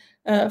 But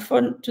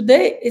for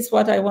today, it's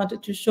what I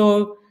wanted to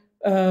show.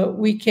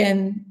 We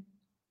can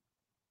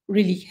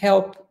really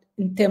help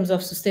in terms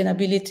of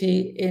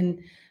sustainability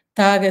in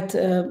target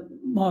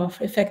more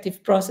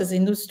effective process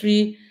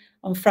industry,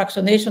 on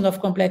fractionation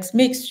of complex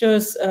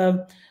mixtures,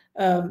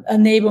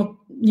 enable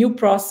new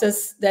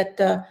process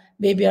that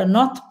maybe are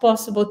not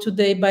possible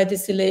today by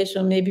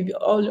distillation, maybe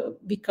all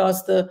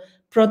because the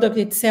product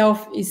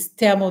itself is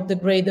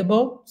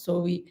thermodegradable.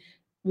 So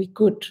we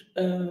could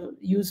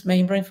use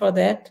membrane for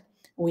that.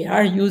 We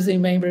are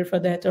using membrane for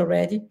that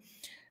already.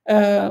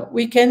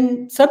 We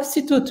can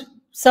substitute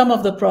some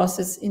of the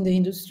process in the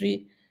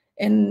industry.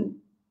 And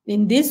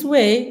in this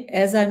way,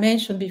 as I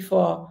mentioned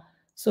before,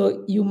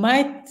 so you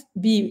might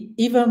be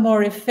even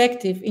more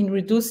effective in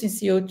reducing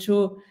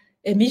CO2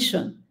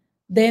 emission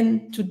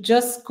than to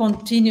just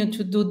continue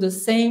to do the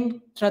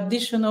same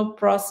traditional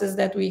process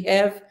that we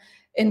have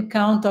and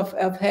count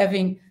of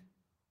having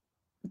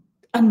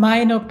a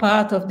minor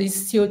part of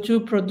this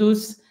CO2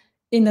 produced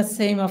in the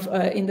same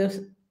in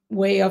the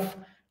way of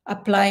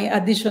applying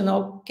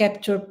additional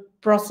capture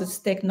process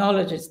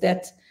technologies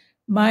that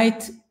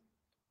might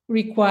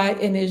require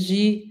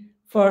energy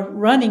for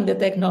running the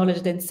technology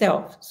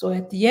themselves. So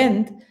at the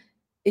end,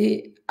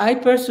 I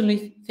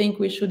personally think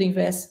we should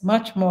invest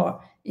much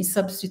more in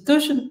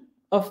substitution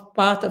of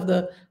part of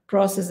the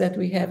process that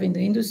we have in the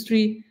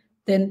industry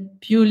than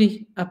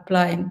purely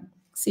applying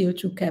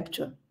CO2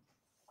 capture.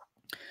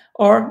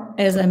 Or,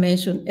 as I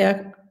mentioned,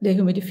 air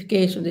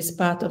dehumidification is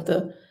part of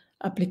the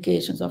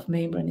applications of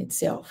membrane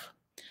itself.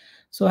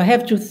 So I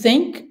have to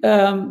think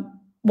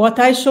what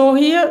I show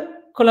here,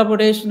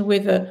 collaboration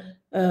with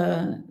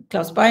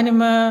Klaus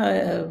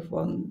Beinemer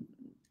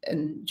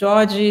and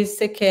Georgi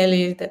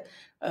Sekeli,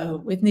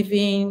 with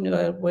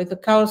Niveen, with the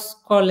Chaos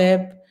Core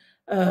Lab,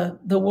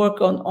 the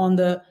work on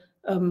the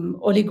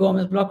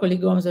oligomers, block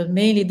oligomers, and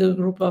mainly the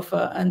group of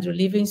Andrew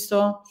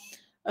Livingstone,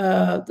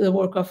 the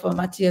work of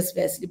Matthias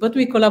Wesley. But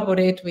we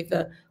collaborate with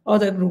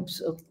other groups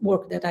of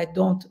work that I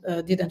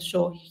didn't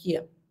show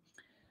here.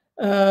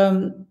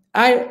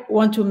 I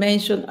want to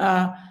mention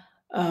a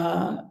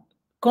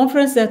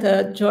conference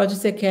that George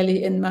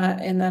Sekeli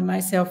and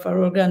myself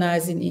are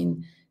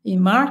organizing in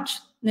March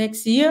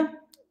next year,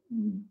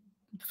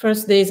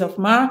 first days of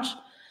March.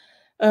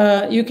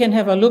 You can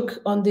have a look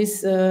on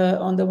this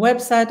on the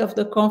website of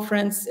the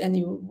conference, and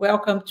you're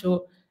welcome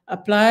to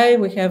apply.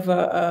 We have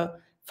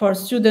for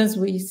students,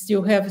 we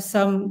still have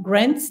some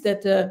grants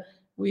that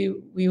we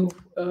will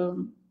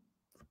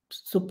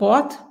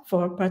support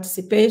for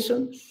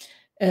participation.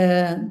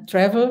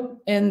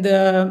 Travel, and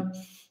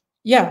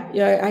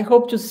I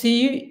hope to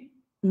see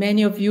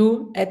many of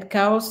you at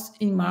KAUST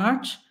in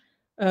March.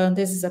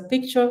 This is a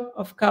picture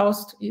of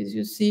KAUST, as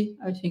you see.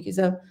 I think it's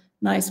a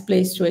nice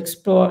place to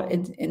explore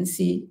and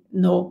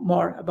know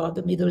more about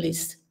the Middle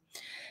East.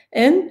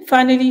 And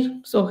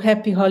finally, so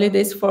happy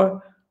holidays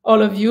for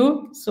all of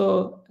you.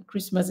 So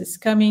Christmas is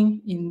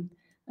coming in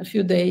a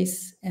few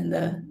days, and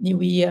a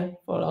new year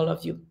for all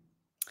of you.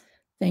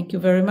 Thank you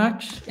very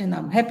much, and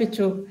I'm happy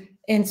to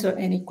answer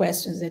any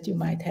questions that you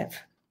might have.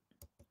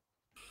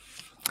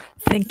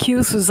 Thank you,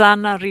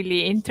 Suzana.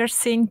 Really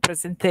interesting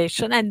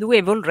presentation, and we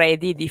have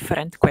already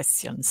different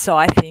questions. So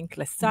I think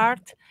let's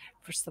start.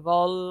 First of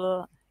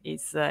all,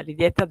 is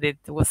Lidieta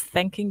that was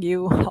thanking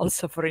you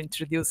also for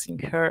introducing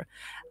her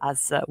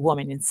as a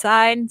woman in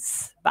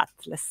science. But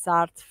let's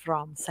start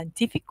from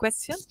scientific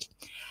question.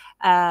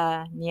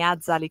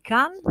 Niaz Ali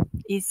Khan,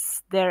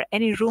 is there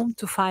any room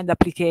to find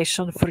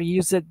application for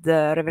using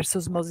the reverse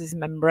osmosis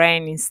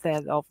membrane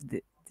instead of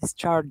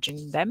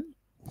discharging them?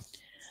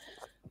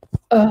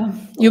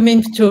 You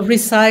mean to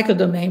recycle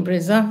the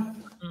membranes, huh?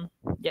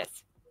 Yes.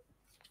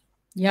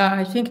 Yeah,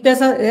 I think there's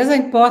an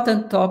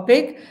important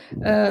topic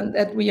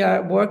that we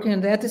are working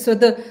on that. So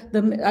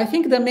I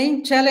think the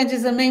main challenge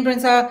is the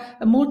membranes are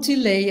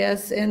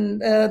multi-layers,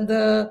 and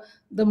the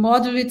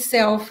module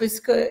itself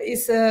is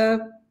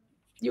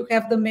you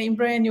have the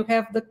membrane, you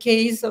have the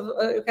case of,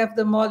 you have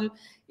the module.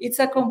 It's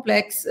a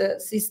complex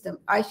system.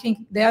 I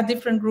think there are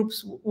different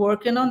groups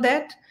working on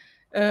that.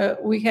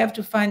 We have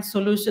to find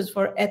solutions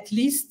for at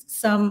least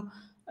some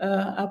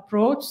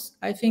approach.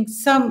 I think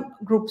some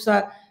groups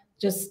are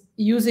just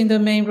using the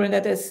membrane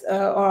that is,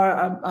 or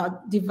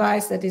a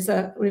device that is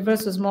a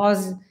reverse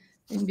osmosis.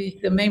 Maybe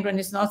the membrane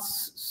is not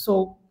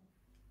so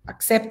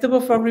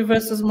acceptable for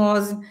reverse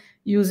osmosis,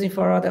 using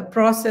for other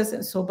process,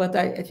 and so. But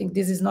I think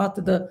this is not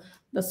the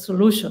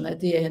solution at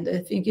the end. I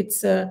think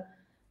it's. I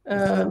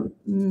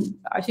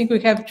think we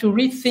have to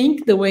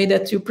rethink the way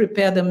that you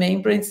prepare the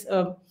membranes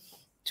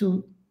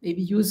to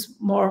maybe use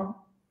more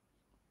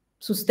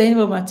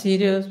sustainable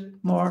materials,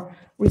 more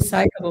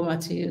recyclable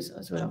materials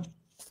as well.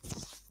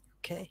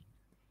 Okay.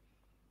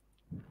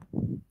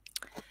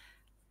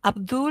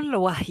 Abdul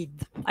Wahid,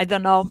 I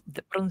don't know if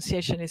the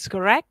pronunciation is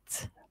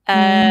correct.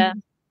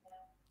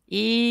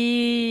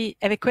 He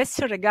have a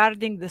question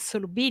regarding the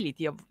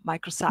solubility of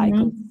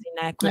microcycles in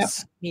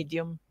aqueous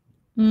medium.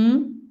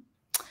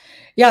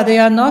 Yeah, they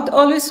are not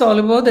always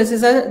soluble. This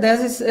is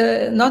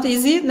not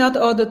easy, not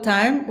all the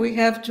time. We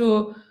have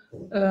to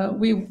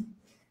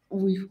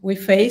we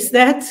face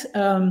that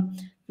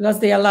because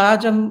they are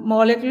larger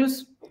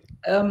molecules.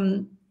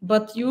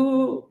 But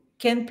you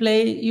can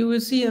play. You will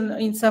see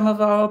in some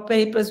of our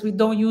papers we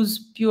don't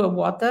use pure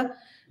water.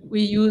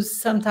 We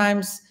use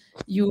sometimes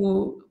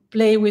you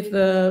play with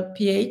the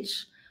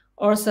pH,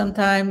 or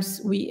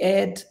sometimes we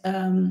add.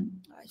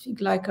 I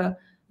think like a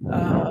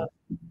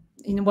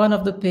in one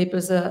of the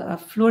papers a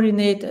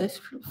fluorinate, a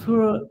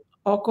fluoro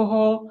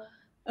alcohol,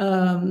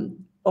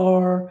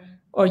 or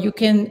you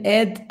can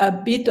add a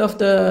bit of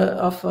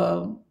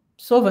the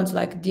solvents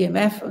like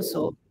DMF or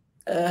so.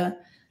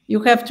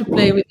 You have to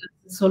play with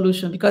the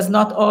solution because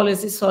not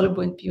always is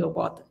soluble in pure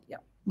water. Yeah,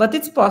 but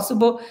it's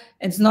possible.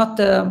 And it's not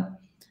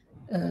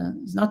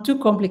too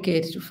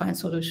complicated to find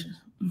solutions.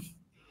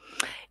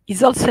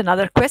 Is also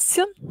another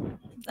question.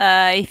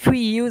 If we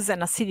use an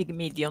acidic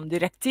medium, the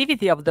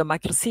reactivity of the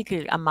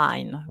microcyclic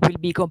amine will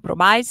be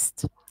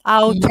compromised.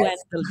 How to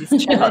handle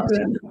this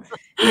challenge?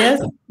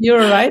 Yes,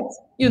 you're right.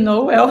 You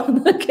know well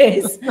the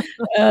case.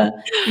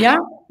 Yeah,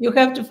 you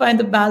have to find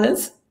the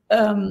balance.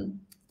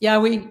 Yeah,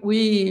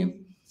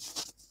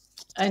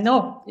 I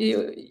know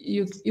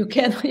you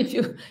can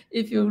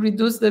if you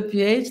reduce the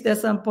pH,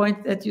 there's some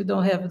point that you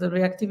don't have the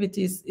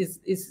reactivity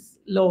is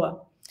lower.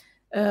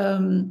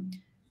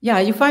 Yeah,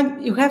 you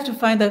have to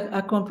find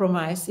a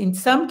compromise. In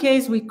some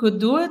case, we could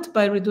do it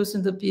by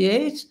reducing the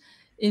pH.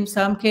 In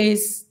some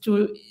case,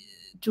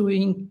 to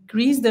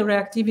increase the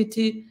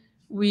reactivity,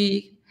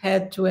 we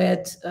had to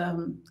add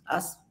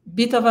a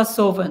bit of a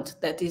solvent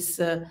that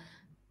is,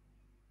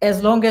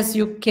 as long as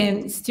you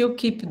can still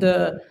keep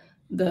the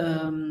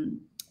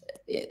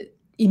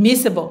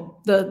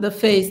immiscible, the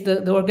phase,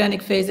 the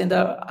organic phase and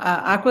the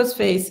aqueous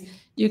phase,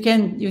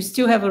 you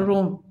still have a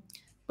room.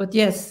 But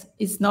yes,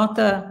 it's not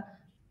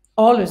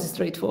always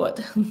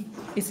straightforward.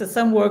 It's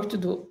some work to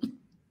do.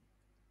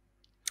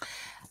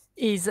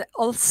 Is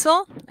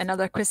also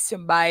another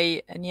question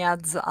by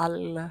Niaz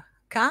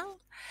Al-Khan.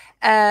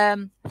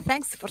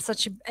 Thanks for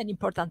such an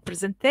important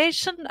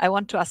presentation. I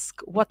want to ask,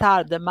 what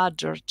are the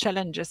major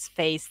challenges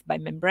faced by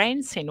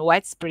membranes in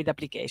widespread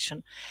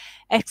application?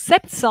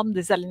 Except some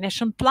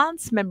desalination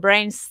plants,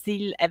 membranes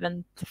still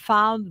haven't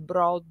found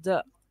broad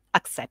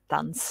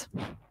acceptance.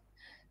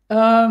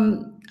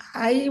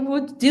 I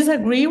would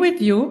disagree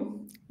with you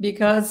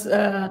because,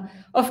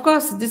 of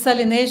course,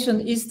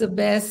 desalination is the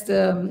best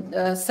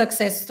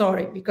success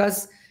story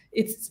because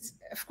it's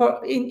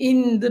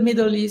in the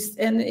Middle East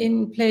and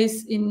in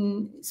place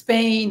in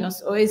Spain or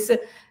so.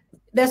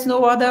 There's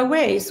no other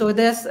way. So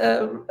there's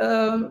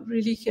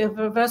really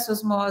reverse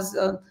osmosis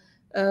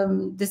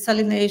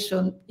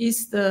desalination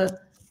is the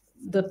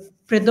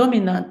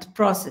predominant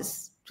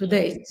process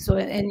today. So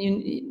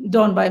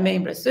done by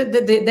membranes. So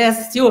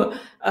there's still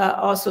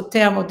also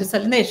thermal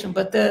desalination,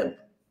 but the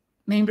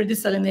membrane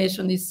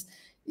desalination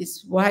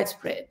is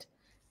widespread.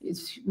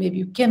 Maybe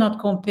you cannot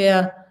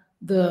compare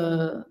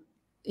the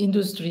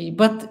industry,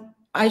 but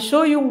I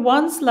show you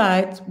one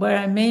slide where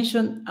I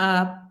mentioned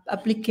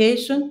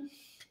application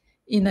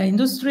in an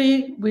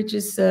industry which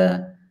is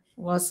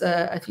was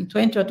I think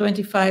 20 or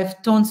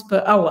 25 tons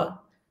per hour.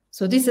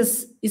 So this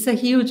is a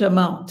huge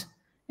amount,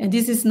 and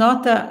this is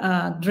not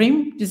a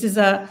dream. This is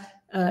a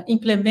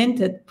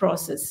implemented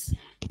process.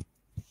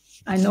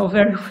 I know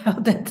very well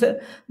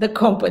that the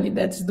company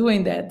that's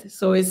doing that.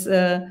 So it's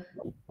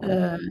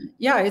yeah,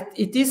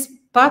 it is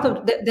part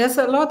of. There's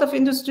a lot of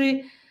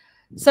industry.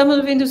 Some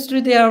of the industry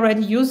they are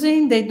already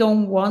using. They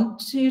don't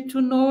want you to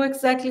know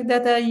exactly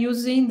that they're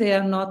using. They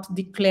are not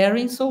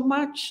declaring so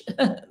much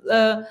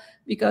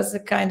because the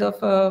kind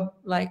of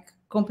like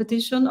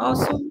competition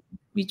also,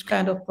 which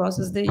kind of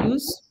process they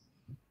use.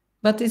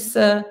 But it's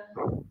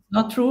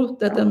not true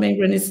that the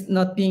membrane is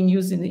not being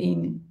used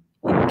in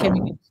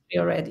chemical industry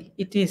already.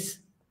 It is.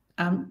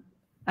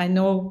 I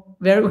know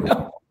very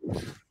well.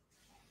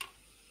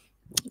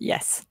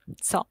 Yes.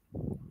 So,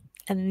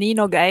 and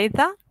Nino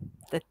Gaeta,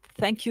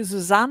 thank you,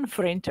 Suzanne,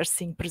 for an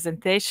interesting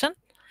presentation.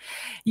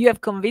 You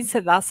have convinced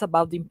us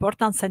about the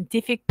important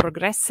scientific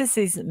progresses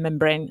in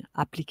membrane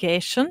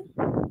application.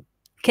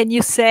 Can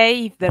you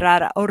say if there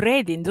are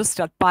already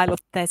industrial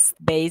pilot tests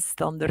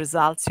based on the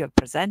results you have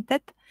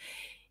presented?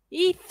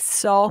 If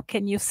so,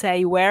 can you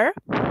say where?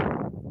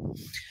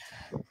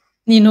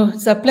 Nino,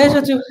 it's a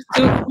pleasure to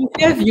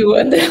have you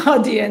and the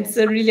audience.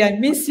 Really, I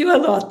miss you a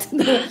lot.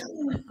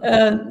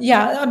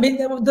 Yeah, I mean,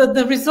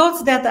 the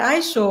results that I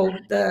show,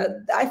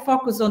 I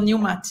focus on new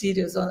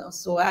materials.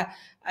 So I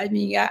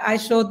mean, I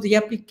showed the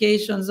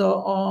applications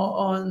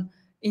on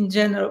in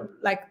general,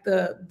 like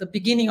the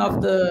beginning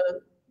of the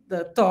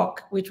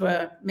talk, which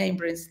were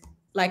membranes,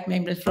 like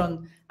membranes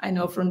from, I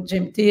know, from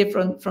GMT,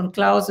 from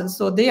Klaus, and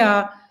so they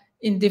are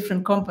in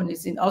different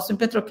companies, also in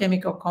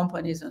petrochemical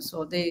companies, and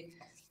so they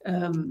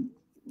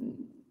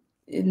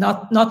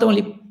not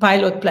only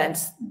pilot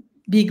plants,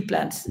 big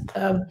plants.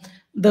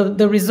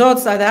 The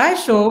results that I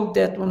showed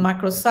that were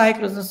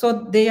macrocycles, and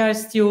so they are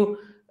still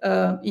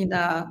in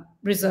a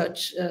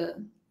research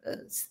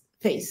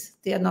phase.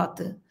 They are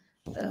not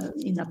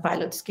in a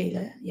pilot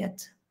scale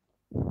yet.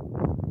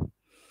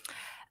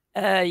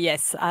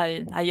 Yes,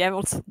 I have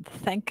also to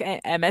thank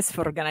EMS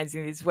for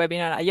organizing this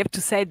webinar. I have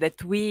to say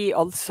that we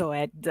also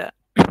had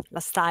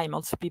last time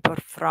also people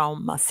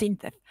from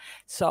Sintef.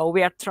 So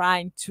we are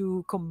trying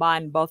to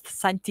combine both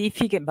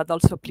scientific but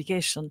also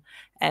application.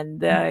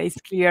 And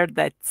it's clear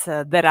that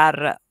there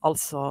are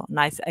also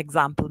nice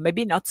examples,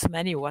 maybe not so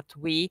many what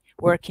we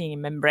working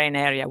in membrane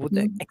area would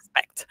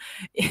expect.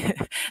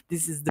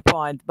 This is the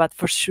point, but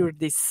for sure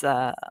this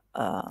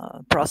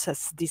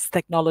process, this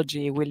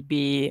technology will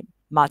be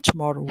much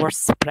more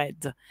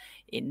widespread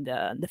in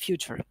the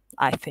future.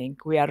 I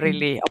think we are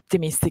really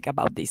optimistic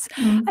about this.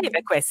 I have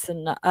a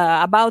question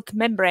about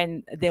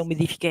membrane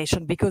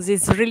dehumidification, because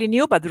it's really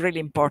new but really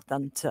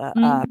important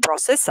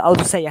process, how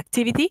to say,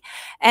 activity.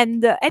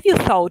 And have you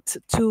thought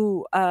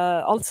to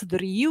also the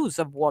reuse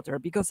of water?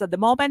 Because at the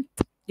moment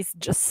it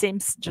just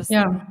seems just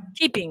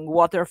keeping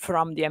water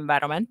from the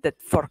environment, that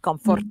for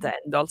comfort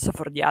and also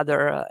for the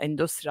other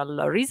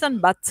industrial reason,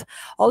 but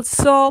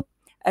also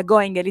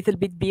going a little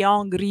bit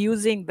beyond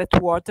reusing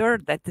that water,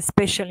 that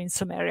especially in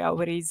some area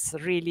where is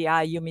really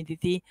high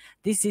humidity,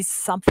 this is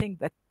something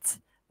that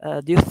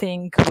do you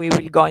think we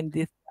will go in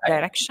this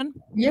direction?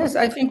 Yes,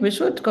 I think we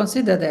should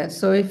consider that.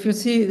 So if you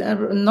see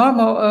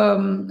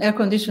normal air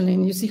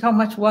conditioning, you see how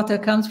much water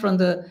comes from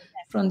the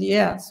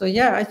air. So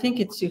yeah, I think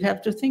you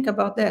have to think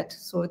about that.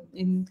 So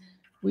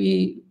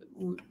we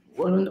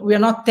are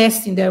not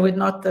testing there. We're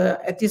not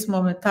at this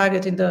moment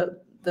targeting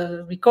the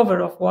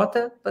recovery of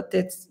water, but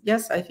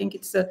yes, I think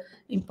it's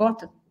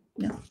important.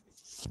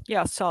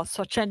 Yeah, so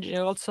changing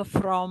also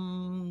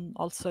from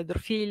also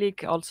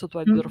hydrophilic also to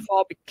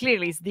hydrophobic.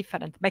 Clearly it's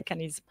different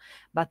mechanism,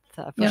 but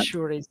for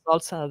sure it's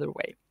also another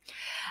way.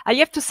 I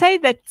have to say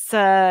that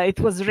it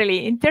was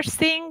really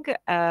interesting,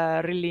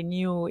 really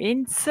new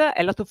hints,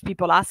 a lot of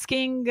people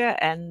asking,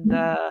 and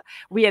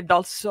we had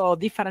also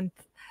different,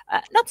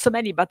 not so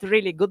many, but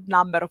really good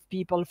number of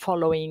people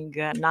following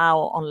now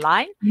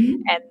online.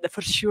 And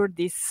for sure,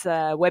 this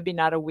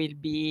webinar will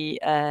be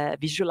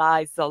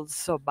visualized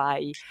also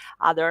by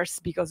others,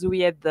 because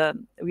we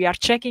are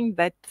checking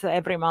that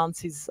every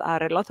month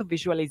are a lot of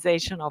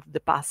visualization of the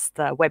past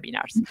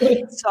webinars.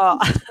 So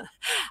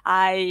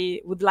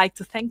I would like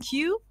to thank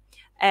you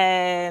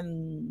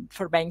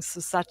for being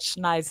such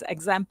nice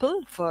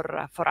example for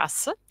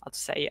us, how to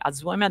say,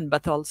 as women,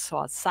 but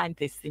also as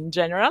scientists in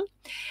general.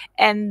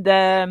 And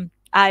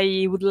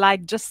I would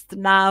like just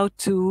now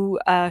to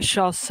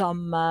show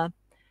some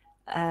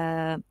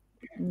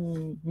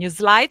new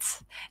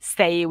slides.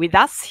 Stay with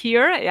us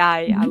here.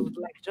 I would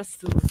like just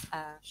to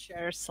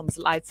share some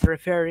slides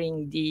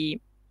referring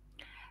the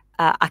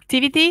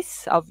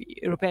activities of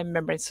European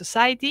Membrane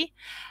Society.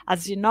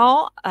 As you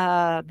know,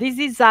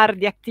 these are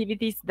the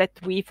activities that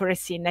we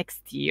foresee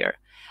next year.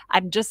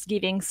 I'm just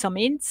giving some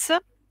hints.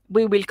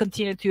 We will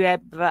continue to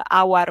have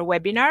our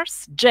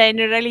webinars.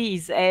 Generally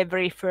is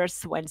every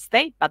first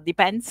Wednesday, but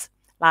depends.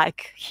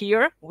 Like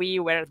here, we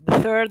were the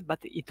third, but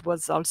it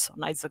was also a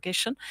nice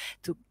occasion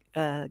to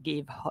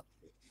give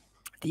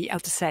the, how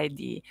to say,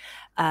 the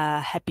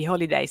happy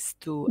holidays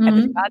to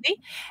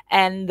everybody.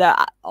 And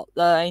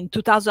in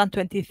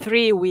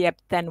 2023, we have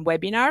 10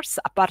 webinars,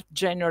 apart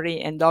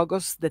January and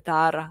August, that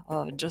are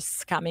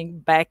just coming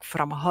back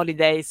from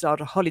holidays or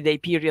holiday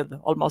period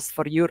almost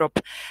for Europe.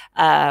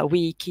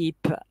 We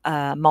keep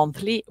a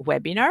monthly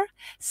webinar.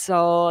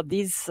 So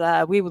this,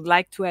 we would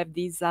like to have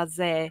this as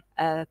a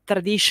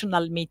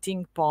traditional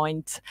meeting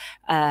point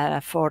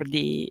for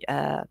the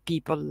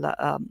people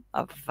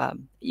of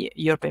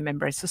European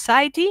Membrane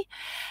Society.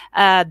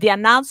 The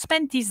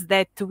announcement is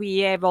that we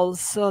have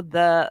also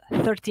the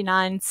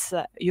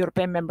 39th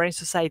European Membrane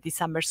Society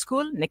Summer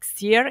School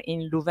next year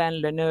in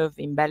Louvain-la-Neuve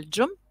in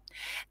Belgium.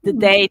 The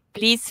date,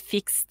 please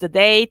fix the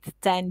date,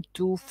 10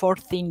 to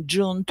 14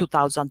 June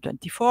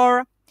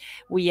 2024.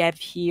 We have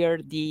here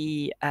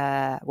the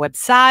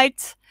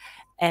website,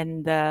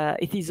 and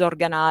it is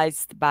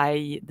organized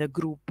by the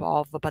group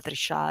of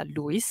Patricia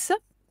Lewis.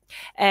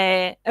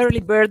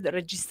 Early bird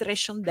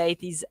registration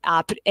date is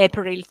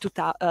April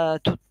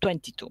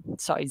 22,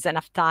 so it's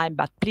enough time,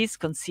 but please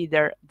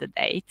consider the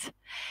date.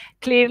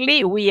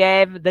 Clearly, we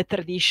have the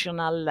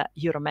traditional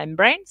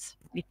Euromembranes.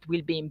 It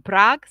will be in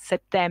Prague,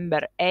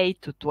 September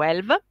 8 to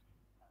 12.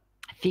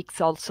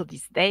 Fix also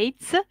these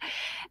dates.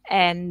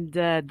 And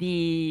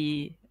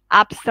the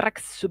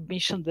abstract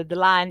submission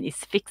deadline is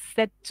fixed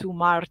to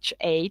March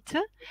 8.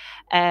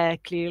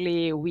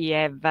 Clearly, we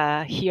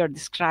have here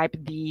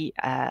described the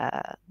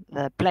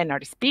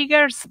plenary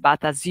speakers,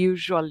 but as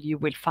usual, you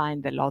will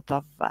find a lot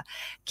of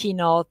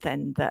keynote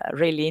and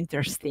really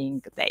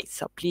interesting days.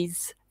 So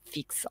please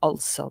fix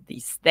also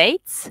these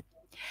dates.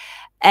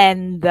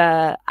 And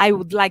I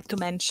would like to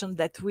mention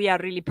that we are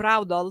really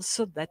proud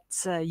also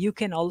that you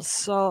can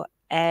also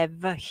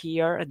have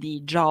here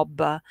the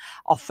job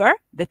offer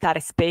that are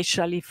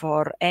especially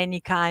for any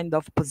kind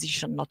of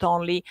position, not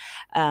only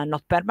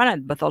not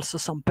permanent, but also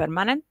some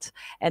permanent.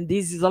 And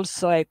this is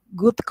also a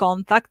good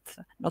contact,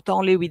 not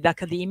only with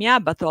academia,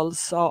 but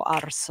also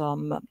are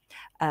some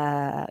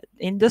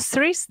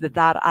industries that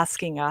are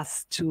asking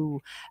us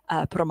to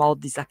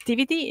promote this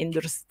activity,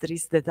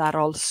 industries that are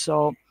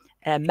also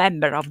a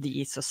member of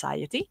the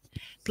society.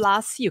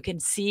 Plus, you can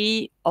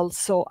see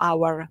also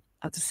our,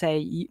 how to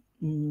say,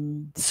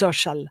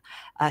 social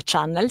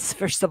channels.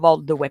 First of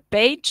all, the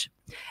webpage.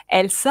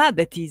 Elsa,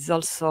 that is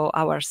also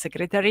our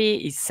secretary,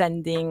 is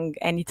sending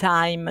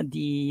anytime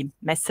the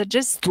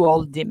messages to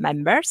all the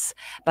members,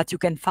 but you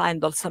can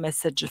find also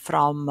message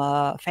from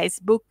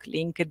Facebook,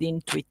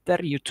 LinkedIn,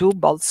 Twitter,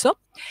 YouTube also.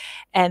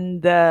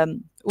 And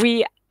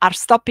we are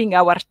stopping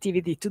our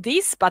activity to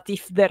this, but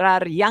if there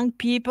are young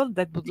people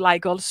that would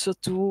like also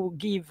to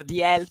give the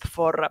help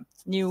for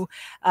new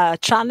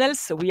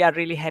channels, we are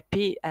really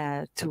happy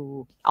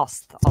to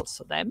host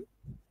also them.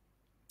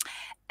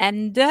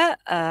 And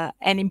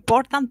an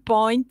important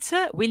point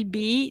will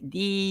be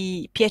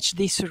the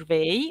PhD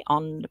survey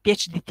on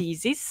PhD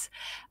thesis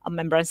on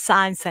membrane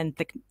science and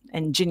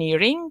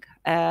engineering.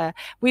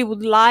 We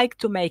would like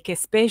to make a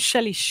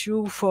special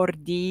issue for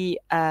the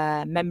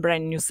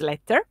membrane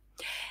newsletter.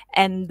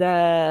 And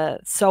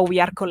so we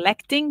are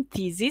collecting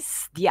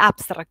theses, the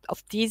abstract of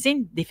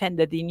thesis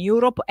defended in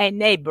Europe and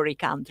neighboring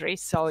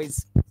countries. So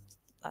it's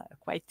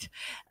quite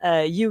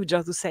huge,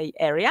 how to say,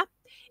 area.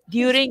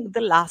 During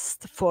the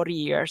last 4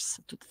 years,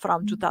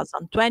 from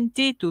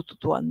 2020 to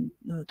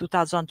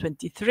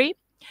 2023.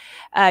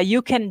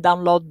 You can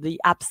download the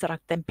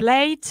abstract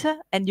template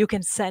and you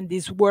can send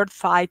this Word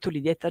file to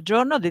Lidietta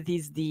Giorno, that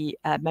is the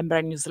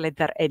membrane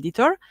newsletter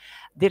editor,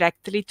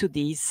 directly to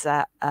this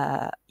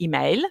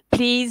email.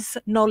 Please,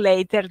 no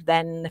later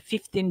than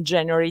 15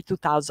 January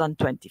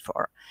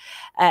 2024.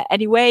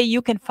 Anyway,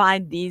 you can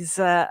find these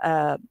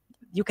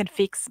you can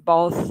fix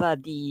both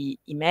the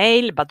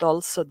email, but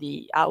also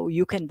how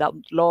you can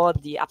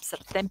download the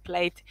abstract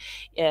template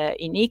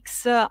in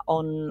X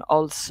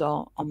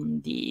also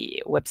on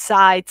the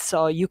website.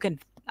 So you can,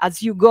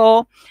 as you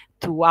go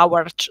to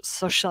our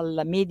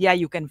social media,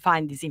 you can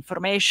find this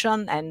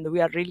information, and we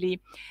are really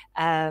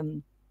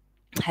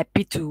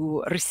happy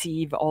to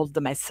receive all the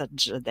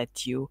message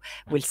that you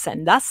will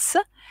send us.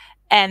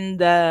 And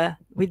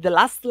with the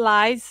last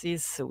slides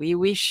is we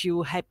wish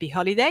you happy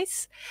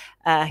holidays.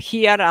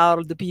 Here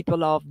are the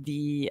people of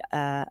the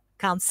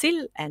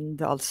council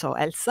and also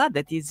Elsa,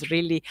 that is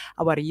really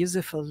our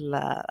useful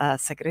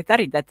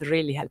secretary that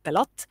really help a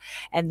lot.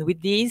 And with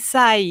this,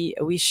 I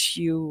wish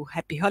you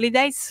happy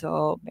holidays.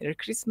 So Merry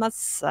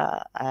Christmas,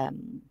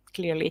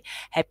 clearly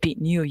Happy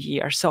New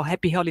Year. So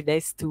happy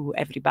holidays to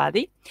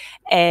everybody.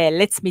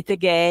 Let's meet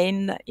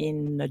again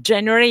in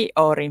January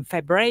or in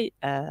February.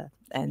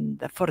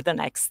 And for the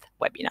next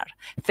webinar.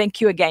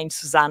 Thank you again,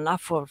 Suzana,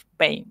 for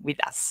being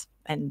with us.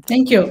 And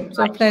thank you. It's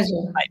a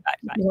pleasure. Bye.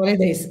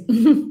 Holidays.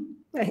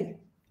 Bye.